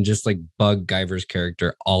Mephisto and just like Bug Guyver's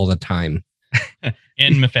character all the time.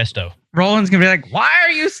 In Mephisto. Roland's going to be like, why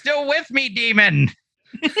are you still with me, demon?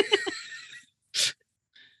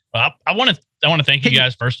 Well, I want to thank you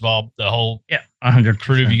guys, first of all, the whole Yeah, 100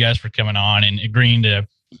 crew of you guys for coming on and agreeing to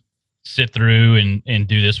sit through and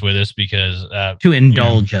do this with us because To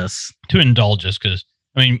indulge us. because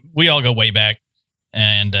I mean we all go way back,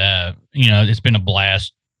 and it's been a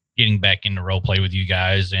blast getting back into role play with you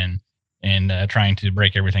guys and trying to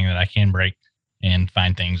break everything that I can break and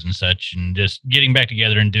find things and such, and just getting back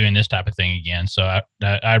together and doing this type of thing again. So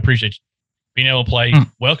I appreciate being able to play,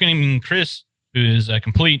 welcoming Chris, who is a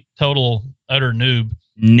complete, total, utter noob,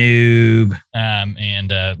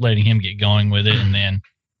 and letting him get going with it, and then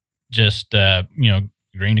just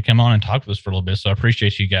agreeing to come on and talk with us for a little bit. So I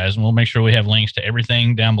appreciate you guys, and we'll make sure we have links to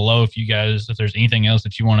everything down below. If there's anything else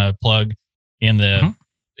that you want to plug in the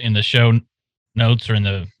show notes or in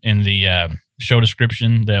the show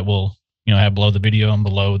description that we'll have below the video and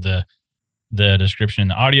below the description in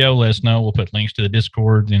the audio. Let us know. We'll put links to the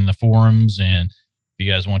Discord and the forums, and if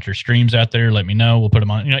you guys want your streams out there, let me know. We'll put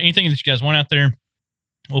them on. Anything that you guys want out there,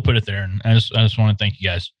 we'll put it there. And I just want to thank you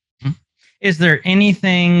guys. Is there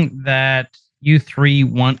anything that you three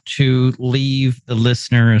want to leave the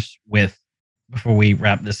listeners with before we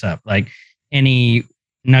wrap this up? Like any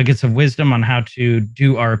nuggets of wisdom on how to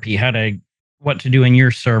do RP, what to do in your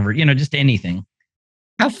server, just anything.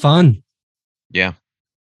 Have fun. Yeah.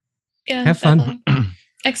 Yeah, Have fun. definitely.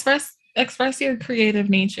 Express your creative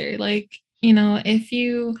nature. Like, if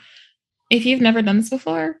you've never done this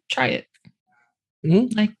before, try it.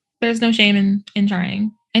 Mhm. Like, there's no shame in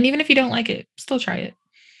trying. And even if you don't like it, still try it.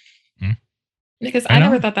 Mhm. Because I I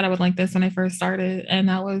never know. thought that I would like this when I first started, and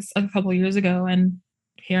that was a couple years ago, and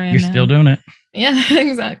here I am. You're now. still doing it. Yeah,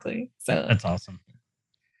 exactly. So That's awesome.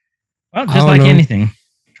 Well, I just don't like know. anything,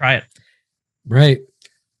 try it. Right.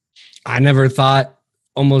 I never thought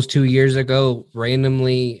almost 2 years ago,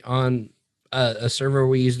 randomly on a server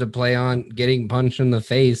we used to play on, getting punched in the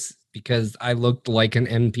face because I looked like an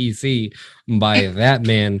NPC. By that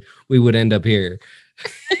man, we would end up here.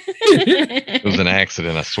 It was an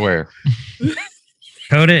accident, I swear.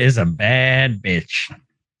 Coda is a bad bitch.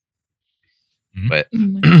 But Oh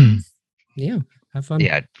my goodness. Yeah. Have fun.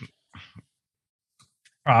 yeah,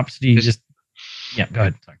 Props. Do you Just- just yeah, go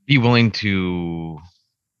ahead. Sorry. be willing to,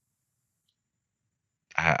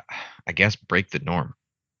 I guess, break the norm.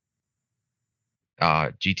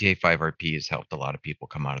 GTA 5 RP has helped a lot of people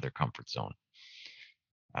come out of their comfort zone.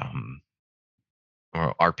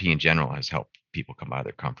 Or RP in general has helped people come out of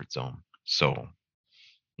their comfort zone. So,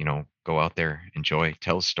 go out there, enjoy,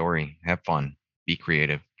 tell a story, have fun, be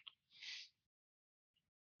creative.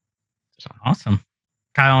 So, Awesome.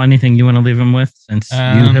 Kyle, anything you want to leave him with since you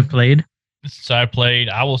have played? Since I played,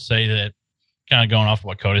 I will say that, kind of going off of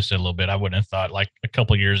what Coda said a little bit, I wouldn't have thought like a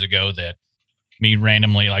couple of years ago that me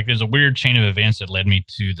randomly, like there's a weird chain of events that led me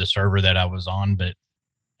to the server that I was on,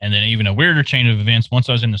 and then even a weirder chain of events once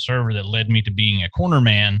I was in the server that led me to being a corner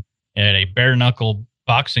man at a bare knuckle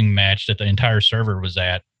boxing match that the entire server was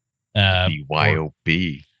at.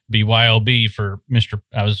 BYOB. BYOB for Mr.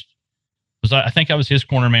 I think I was his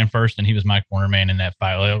corner man first, and he was my corner man in that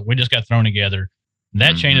fight. We just got thrown together.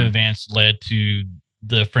 That chain of events led to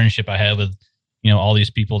the friendship I have with, all these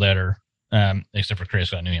people that are, except for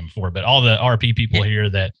Chris, I knew him before, but all the RP people here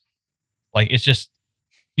that, like, it's just,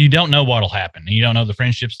 you don't know what'll happen. You don't know the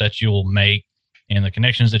friendships that you'll make and the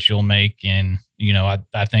connections that you'll make. And,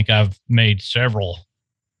 I think I've made several,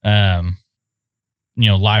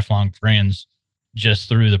 lifelong friends just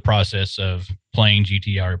through the process of playing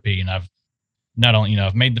GTRP. And I've not only,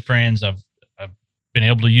 I've made the friends, I've been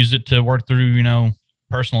able to use it to work through,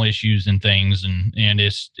 personal issues and things. And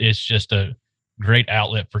it's just a great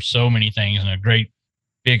outlet for so many things and a great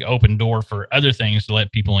big open door for other things to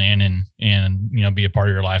let people in and be a part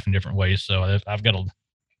of your life in different ways. So I've got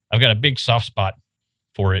a big soft spot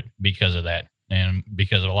for it because of that. And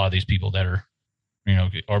because of a lot of these people that are,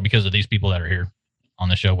 or because of these people that are here on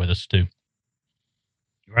the show with us too.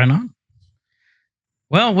 Right on.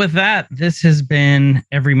 Well, with that, this has been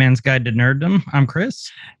Every Man's Guide to Nerddom. I'm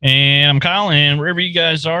Chris. And I'm Kyle. And wherever you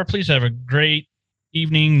guys are, please have a great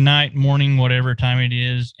evening, night, morning, whatever time it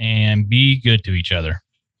is, and be good to each other.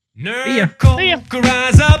 Nerd culture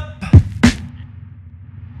rise up.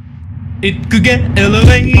 It could get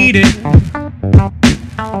elevated.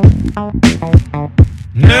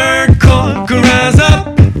 Nerd culture rise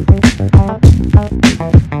up.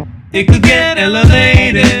 It could get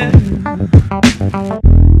elevated.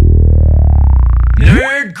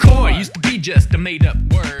 Nerdcore used to be just a made up